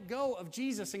want to let go of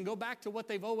Jesus and go back to what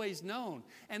they've always known.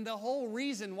 And the whole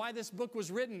reason why this book was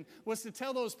written was to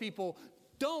tell those people,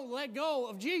 don't let go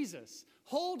of Jesus.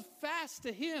 Hold fast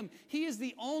to him. He is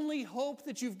the only hope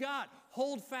that you've got.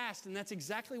 Hold fast. And that's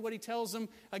exactly what he tells them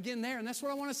again there. And that's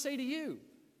what I want to say to you.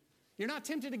 You're not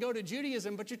tempted to go to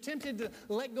Judaism, but you're tempted to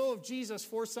let go of Jesus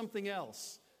for something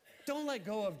else. Don't let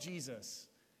go of Jesus.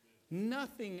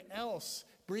 Nothing else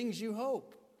brings you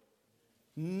hope.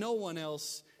 No one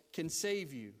else can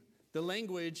save you. The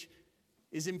language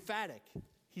is emphatic.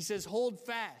 He says, hold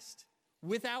fast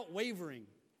without wavering.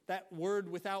 That word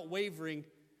without wavering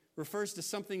refers to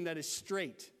something that is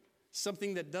straight,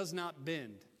 something that does not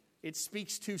bend. It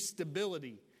speaks to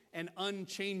stability and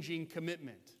unchanging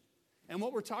commitment. And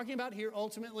what we're talking about here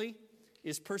ultimately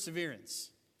is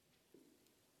perseverance.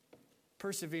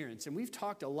 perseverance. And we've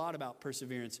talked a lot about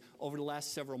perseverance over the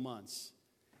last several months.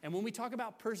 And when we talk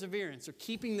about perseverance or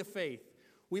keeping the faith,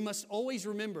 we must always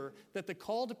remember that the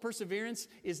call to perseverance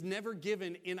is never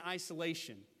given in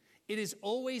isolation. It is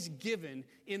always given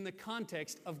in the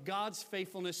context of God's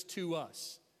faithfulness to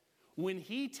us. When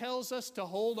He tells us to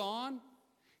hold on,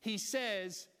 He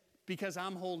says, because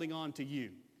I'm holding on to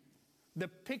you. The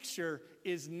picture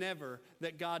is never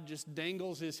that God just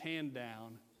dangles His hand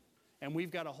down and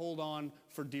we've got to hold on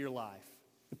for dear life.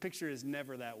 The picture is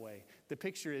never that way. The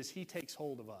picture is He takes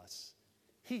hold of us.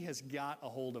 He has got a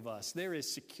hold of us. There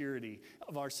is security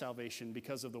of our salvation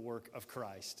because of the work of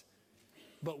Christ.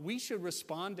 But we should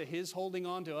respond to His holding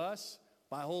on to us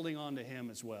by holding on to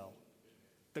Him as well.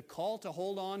 The call to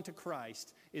hold on to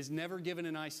Christ is never given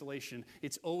in isolation.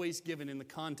 It's always given in the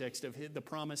context of the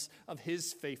promise of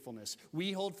His faithfulness.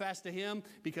 We hold fast to Him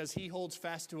because He holds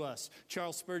fast to us.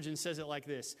 Charles Spurgeon says it like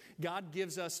this: God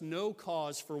gives us no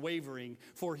cause for wavering,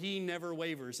 for He never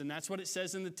wavers. And that's what it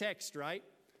says in the text, right?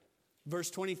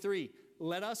 Verse 23,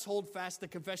 let us hold fast the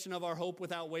confession of our hope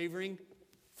without wavering,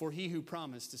 for He who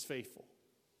promised is faithful.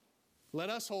 Let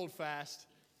us hold fast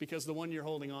because the one you're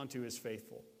holding on to is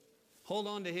faithful. Hold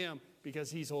on to Him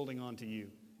because He's holding on to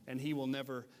you, and He will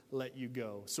never let you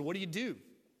go. So what do you do?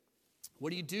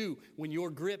 What do you do when your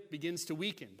grip begins to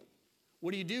weaken?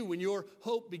 What do you do when your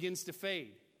hope begins to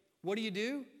fade? What do?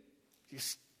 You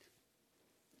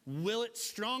will it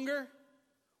stronger?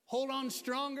 Hold on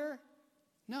stronger?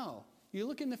 No. You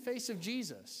look in the face of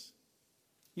Jesus.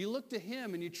 You look to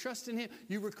Him and you trust in Him.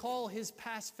 You recall His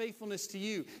past faithfulness to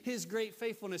you, His great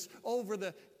faithfulness over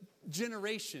the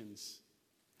generations.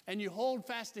 And you hold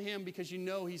fast to Him because you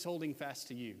know He's holding fast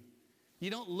to you. You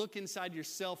don't look inside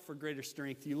yourself for greater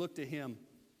strength. You look to Him.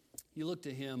 You look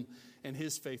to Him and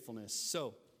His faithfulness.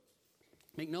 So,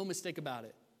 make no mistake about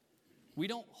it. We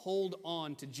don't hold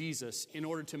on to Jesus in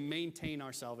order to maintain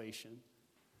our salvation.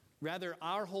 Rather,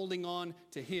 our holding on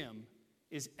to Him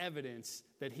is evidence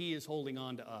that He is holding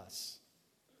on to us.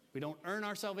 We don't earn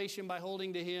our salvation by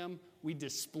holding to Him. We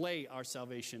display our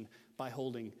salvation by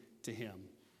holding to Him.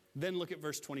 Then look at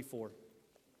verse 24.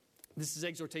 This is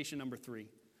exhortation number 3.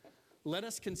 Let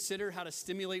us consider how to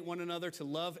stimulate one another to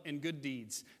love and good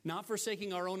deeds, not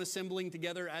forsaking our own assembling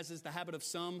together as is the habit of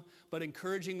some, but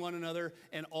encouraging one another,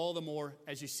 and all the more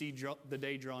as you see the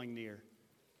day drawing near.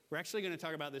 We're actually going to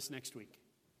talk about this next week.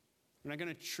 We're not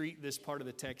going to treat this part of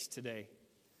the text today.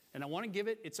 And I want to give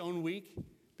it its own week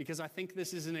because I think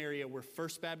this is an area where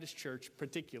First Baptist Church,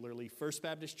 particularly First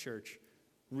Baptist Church,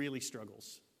 really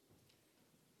struggles.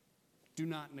 Do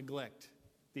not neglect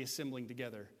the assembling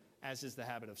together, as is the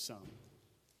habit of some.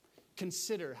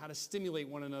 Consider how to stimulate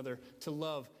one another to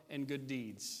love and good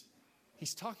deeds.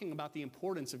 He's talking about the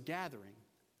importance of gathering.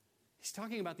 He's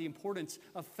talking about the importance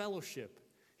of fellowship.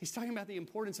 He's talking about the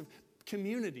importance of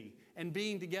community and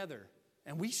being together.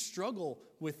 And we struggle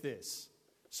with this.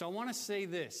 So I want to say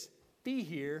this: be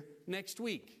here next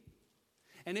week.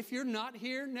 And if you're not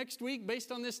here next week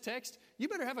based on this text, you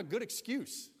better have a good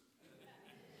excuse.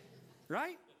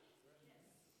 Right?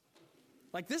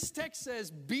 Like this text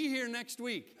says, be here next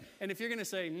week. And if you're going to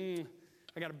say,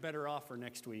 I got a better offer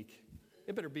next week,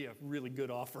 it better be a really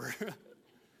good offer.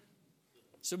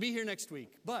 So be here next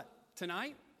week. But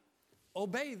tonight,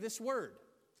 obey this word.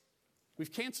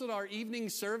 We've canceled our evening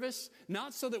service,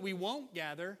 not so that we won't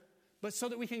gather, but so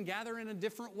that we can gather in a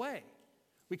different way.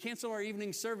 We cancel our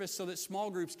evening service so that small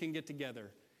groups can get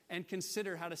together and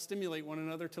consider how to stimulate one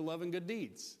another to love and good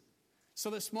deeds. So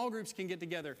that small groups can get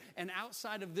together, and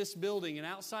outside of this building and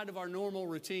outside of our normal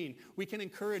routine, we can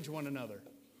encourage one another.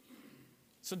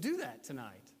 So do that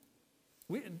tonight.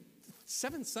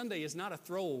 Seventh Sunday is not a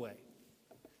throwaway.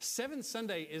 Seventh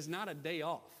Sunday is not a day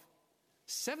off.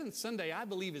 Seventh Sunday, I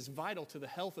believe, is vital to the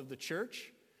health of the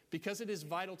church because it is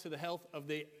vital to the health of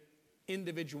the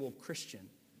individual Christian.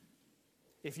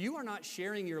 If you are not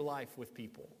sharing your life with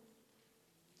people,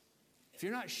 if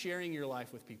you're not sharing your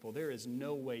life with people, there is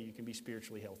no way you can be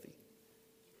spiritually healthy.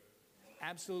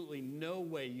 Absolutely no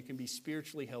way you can be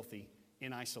spiritually healthy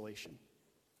in isolation.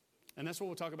 And that's what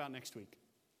we'll talk about next week.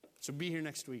 So be here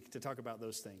next week to talk about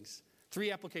those things. 3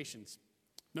 applications.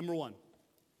 Number 1,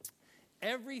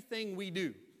 everything we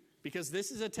do, because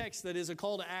this is a text that is a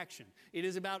call to action. It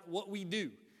is about what we do.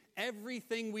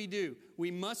 Everything we do, we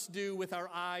must do with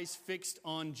our eyes fixed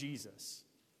on Jesus.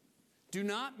 Do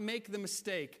not make the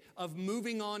mistake of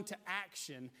moving on to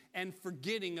action and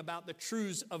forgetting about the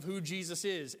truths of who Jesus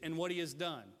is and what He has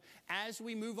done. As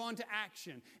we move on to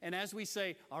action, and as we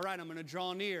say, all right, I'm going to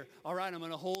draw near. All right, I'm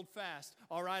going to hold fast.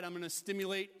 All right, I'm going to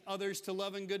stimulate others to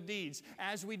love and good deeds.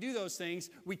 As we do those things,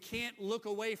 we can't look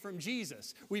away from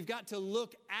Jesus. We've got to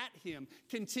look at Him,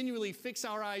 continually fix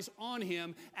our eyes on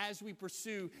Him as we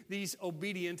pursue these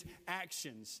obedient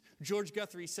actions. George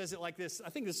Guthrie says it like this. I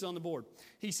think this is on the board.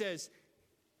 He says,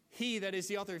 he, that is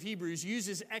the author of Hebrews,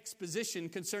 uses exposition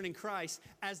concerning Christ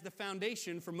as the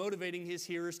foundation for motivating his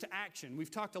hearers to action. We've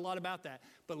talked a lot about that,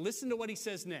 but listen to what he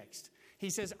says next. He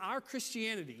says, our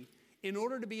Christianity, in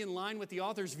order to be in line with the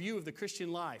author's view of the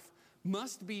Christian life,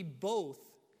 must be both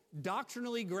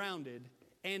doctrinally grounded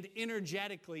and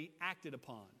energetically acted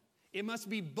upon. It must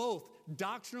be both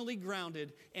doctrinally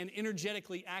grounded and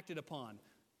energetically acted upon.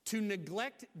 To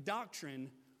neglect doctrine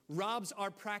robs our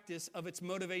practice of its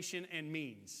motivation and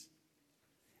means.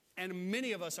 And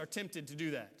many of us are tempted to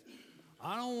do that.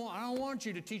 I don't want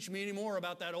you to teach me any more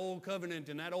about that old covenant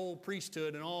and that old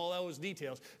priesthood and all those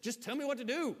details. Just tell me what to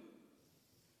do.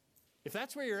 If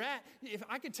that's where you're at, if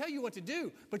I could tell you what to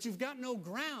do, but you've got no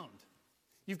ground.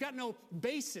 You've got no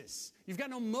basis. You've got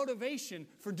no motivation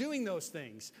for doing those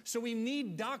things. So we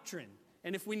need doctrine.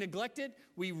 And if we neglect it,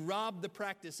 we rob the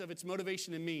practice of its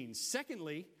motivation and means.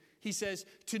 Secondly, he says,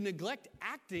 to neglect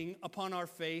acting upon our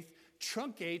faith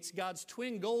truncates God's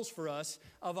twin goals for us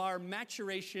of our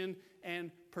maturation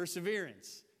and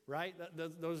perseverance, right?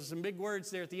 Those are some big words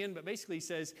there at the end, but basically he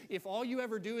says, if all you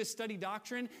ever do is study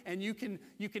doctrine and you can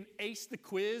ace the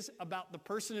quiz about the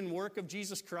person and work of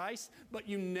Jesus Christ, but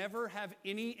you never have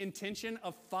any intention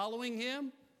of following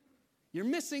Him, you're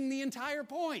missing the entire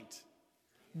point.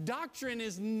 Doctrine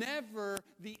is never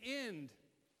the end.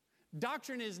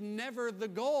 Doctrine is never the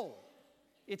goal.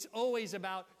 It's always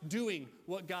about doing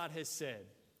what God has said.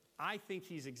 I think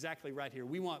he's exactly right here.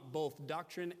 We want both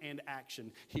doctrine and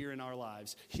action here in our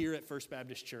lives, here at First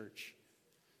Baptist Church.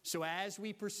 So as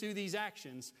we pursue these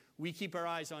actions, we keep our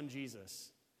eyes on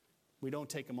Jesus. We don't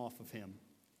take them off of Him.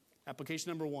 Application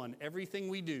number 1, everything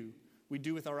we do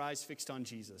with our eyes fixed on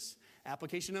Jesus.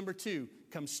 Application number 2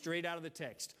 comes straight out of the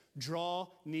text. Draw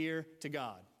near to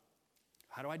God.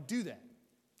 How do I do that?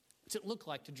 What's it look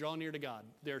like to draw near to God?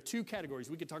 There are 2 categories.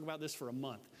 We could talk about this for a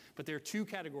month, but there are 2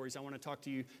 categories I want to talk to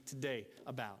you today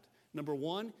about. Number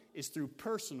 1 is through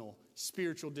personal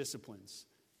spiritual disciplines,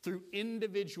 through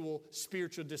individual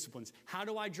spiritual disciplines. How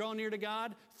do I draw near to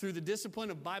God? Through the discipline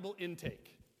of Bible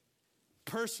intake.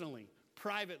 Personally,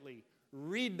 privately,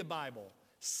 read the Bible,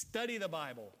 study the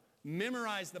Bible,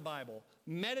 memorize the Bible,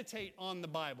 meditate on the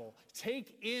Bible,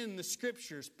 take in the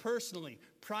Scriptures personally,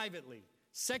 privately.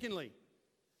 Secondly,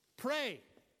 pray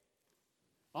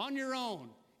on your own,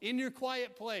 in your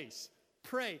quiet place.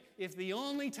 Pray. If the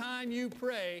only time you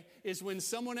pray is when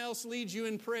someone else leads you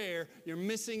in prayer, you're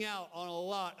missing out on a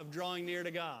lot of drawing near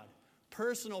to God.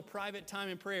 Personal, private time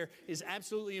in prayer is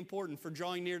absolutely important for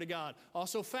drawing near to God.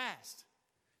 Also fast.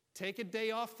 Take a day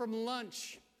off from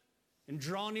lunch and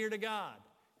draw near to God.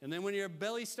 And then when your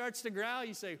belly starts to growl,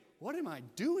 you say, what am I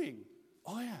doing?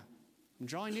 Oh yeah, I'm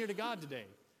drawing near to God today.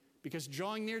 Because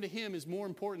drawing near to Him is more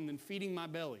important than feeding my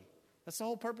belly. That's the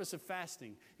whole purpose of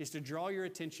fasting, is to draw your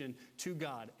attention to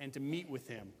God and to meet with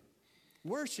Him.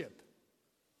 Worship.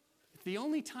 If the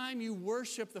only time you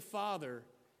worship the Father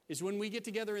is when we get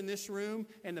together in this room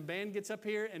and the band gets up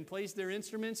here and plays their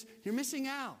instruments, you're missing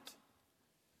out.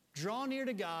 Draw near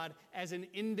to God as an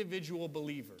individual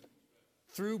believer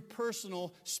through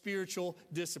personal spiritual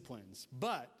disciplines.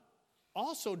 But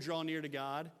also draw near to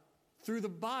God through the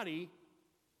body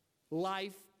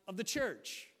life of the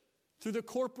church, through the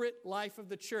corporate life of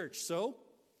the church. So,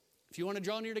 if you want to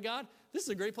draw near to God, this is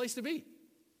a great place to be.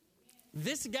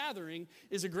 This gathering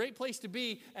is a great place to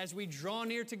be as we draw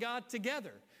near to God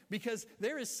together, because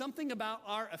there is something about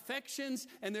our affections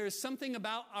and there is something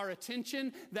about our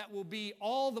attention that will be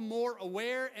all the more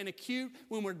aware and acute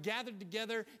when we're gathered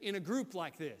together in a group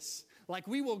like this. Like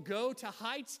we will go to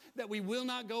heights that we will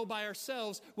not go by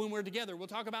ourselves when we're together. We'll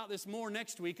talk about this more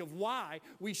next week of why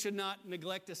we should not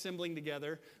neglect assembling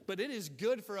together. But it is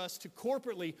good for us to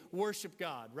corporately worship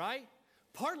God, right?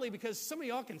 Partly because some of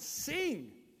y'all can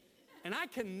sing and I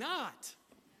cannot.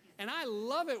 And I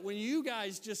love it when you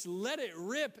guys just let it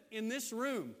rip in this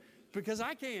room because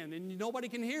I can and nobody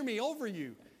can hear me over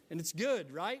you. And it's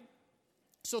good, right?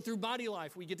 So through body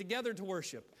life, we get together to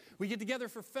worship. We get together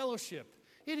for fellowship.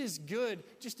 It is good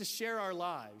just to share our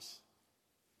lives.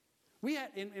 We had,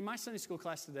 in my Sunday school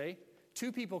class today,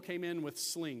 2 people came in with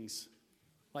slings,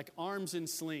 like arms in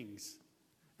slings.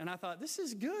 And I thought, this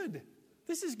is good.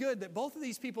 This is good that both of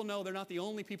these people know they're not the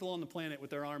only people on the planet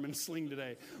with their arm in a sling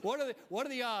today. What are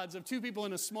the odds of two people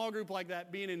in a small group like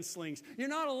that being in slings? You're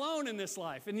not alone in this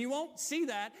life, and you won't see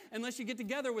that unless you get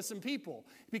together with some people,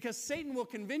 because Satan will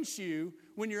convince you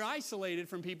when you're isolated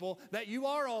from people that you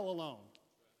are all alone.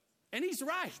 And he's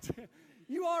right.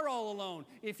 You are all alone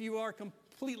if you are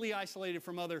completely isolated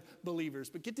from other believers.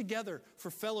 But get together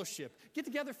for fellowship. Get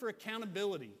together for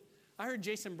accountability. I heard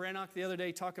Jason Brannock the other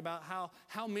day talk about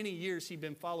how many years he'd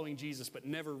been following Jesus but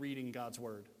never reading God's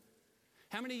Word.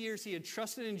 How many years he had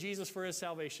trusted in Jesus for his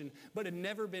salvation but had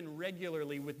never been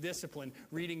regularly with discipline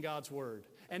reading God's Word.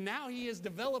 And now he has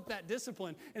developed that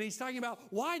discipline, and he's talking about,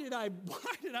 why did I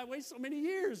waste so many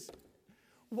years?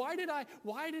 Why did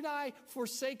I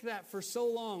forsake that for so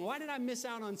long? Why did I miss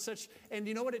out on such? And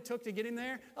you know what it took to get him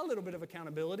there? A little bit of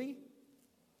accountability.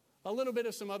 A little bit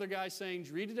of some other guys saying, did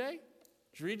you read today?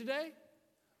 Did you read today?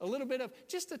 A little bit of,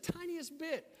 just the tiniest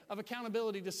bit of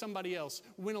accountability to somebody else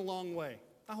went a long way.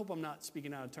 I hope I'm not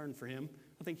speaking out of turn for him.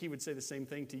 I think he would say the same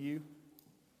thing to you.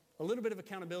 A little bit of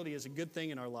accountability is a good thing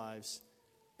in our lives.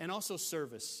 And also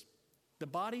service. The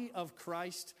body of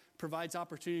Christ provides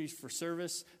opportunities for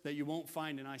service that you won't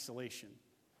find in isolation.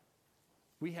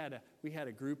 We had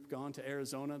a group gone to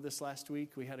Arizona this last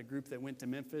week. We had a group that went to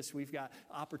Memphis. We've got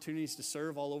opportunities to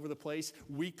serve all over the place,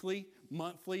 weekly,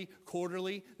 monthly,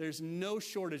 quarterly. There's no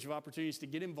shortage of opportunities to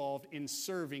get involved in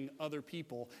serving other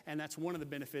people, and that's one of the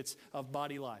benefits of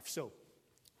body life. So,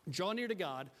 draw near to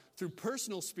God through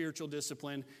personal spiritual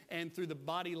discipline and through the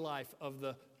body life of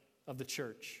the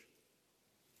church.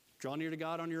 Draw near to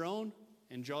God on your own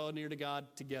and draw near to God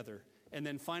together. And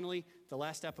then finally, the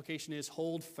last application is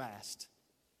hold fast.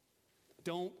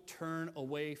 Don't turn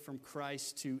away from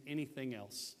Christ to anything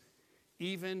else,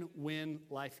 even when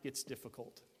life gets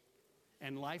difficult.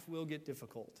 And life will get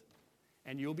difficult.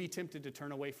 And you'll be tempted to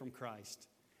turn away from Christ.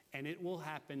 And it will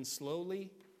happen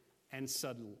slowly and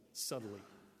subtly.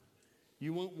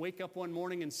 You won't wake up one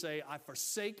morning and say, I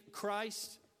forsake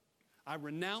Christ. I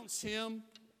renounce Him.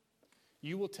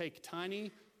 You will take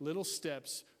tiny little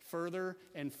steps further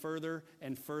and further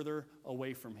and further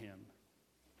away from Him,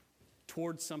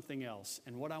 towards something else.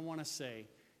 And what I want to say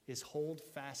is hold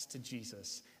fast to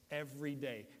Jesus every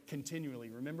day, continually.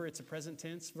 Remember, it's a present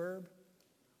tense verb.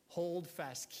 Hold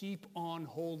fast. Keep on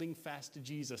holding fast to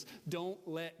Jesus. Don't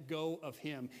let go of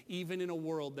Him, even in a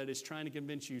world that is trying to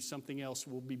convince you something else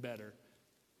will be better.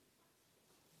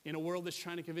 In a world that's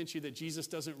trying to convince you that Jesus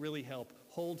doesn't really help,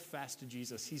 hold fast to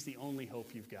Jesus. He's the only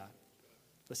hope you've got.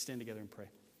 Let's stand together and pray.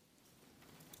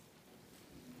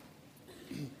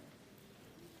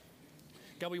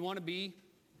 God, we want to be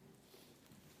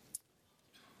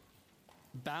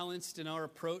balanced in our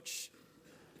approach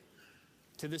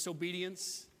to this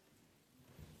obedience.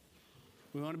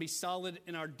 We want to be solid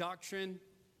in our doctrine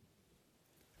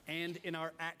and in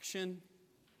our action.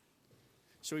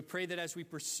 So we pray that as we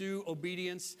pursue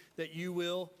obedience, that you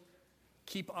will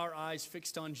keep our eyes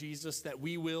fixed on Jesus, that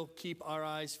we will keep our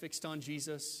eyes fixed on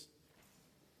Jesus,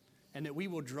 and that we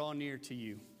will draw near to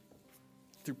you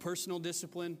through personal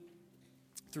discipline,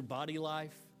 through body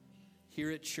life,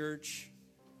 here at church,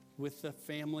 with the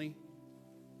family,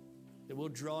 that we'll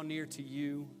draw near to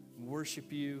you,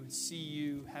 worship you, see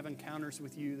you, have encounters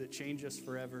with you that change us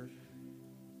forever.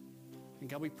 And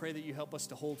God, we pray that you help us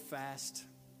to hold fast,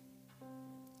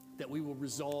 that we will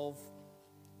resolve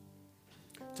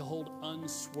to hold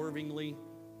unswervingly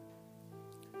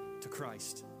to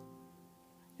Christ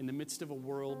in the midst of a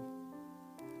world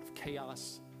of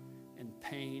chaos and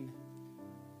pain,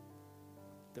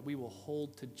 that we will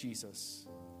hold to Jesus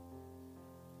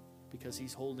because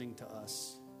He's holding to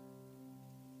us.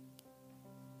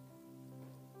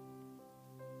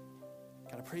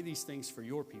 God, I pray these things for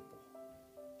your people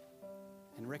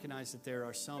and recognize that there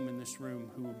are some in this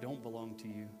room who don't belong to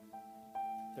you.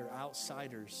 They're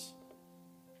outsiders.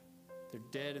 They're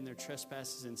dead in their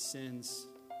trespasses and sins,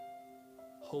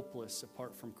 hopeless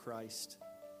apart from Christ.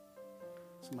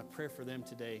 So my prayer for them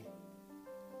today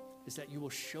is that you will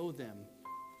show them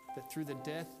that through the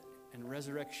death and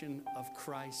resurrection of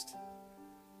Christ,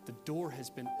 the door has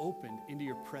been opened into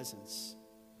your presence,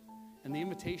 and the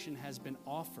invitation has been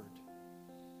offered.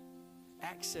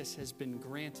 Access has been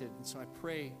granted. And so I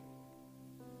pray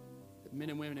that men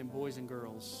and women and boys and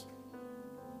girls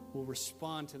will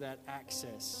respond to that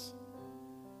access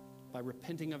by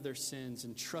repenting of their sins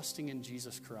and trusting in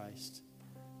Jesus Christ,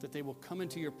 that they will come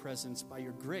into your presence by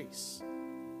your grace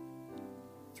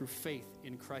through faith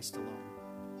in Christ alone,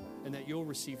 and that you'll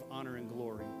receive honor and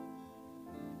glory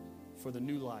for the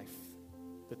new life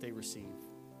that they receive.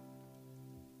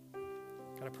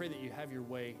 God, I pray that you have your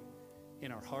way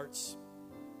in our hearts,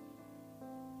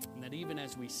 And that even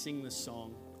as we sing this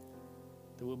song,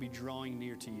 that we'll be drawing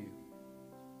near to you,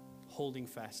 holding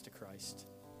fast to Christ.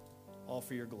 All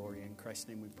for your glory. In Christ's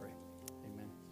name we pray.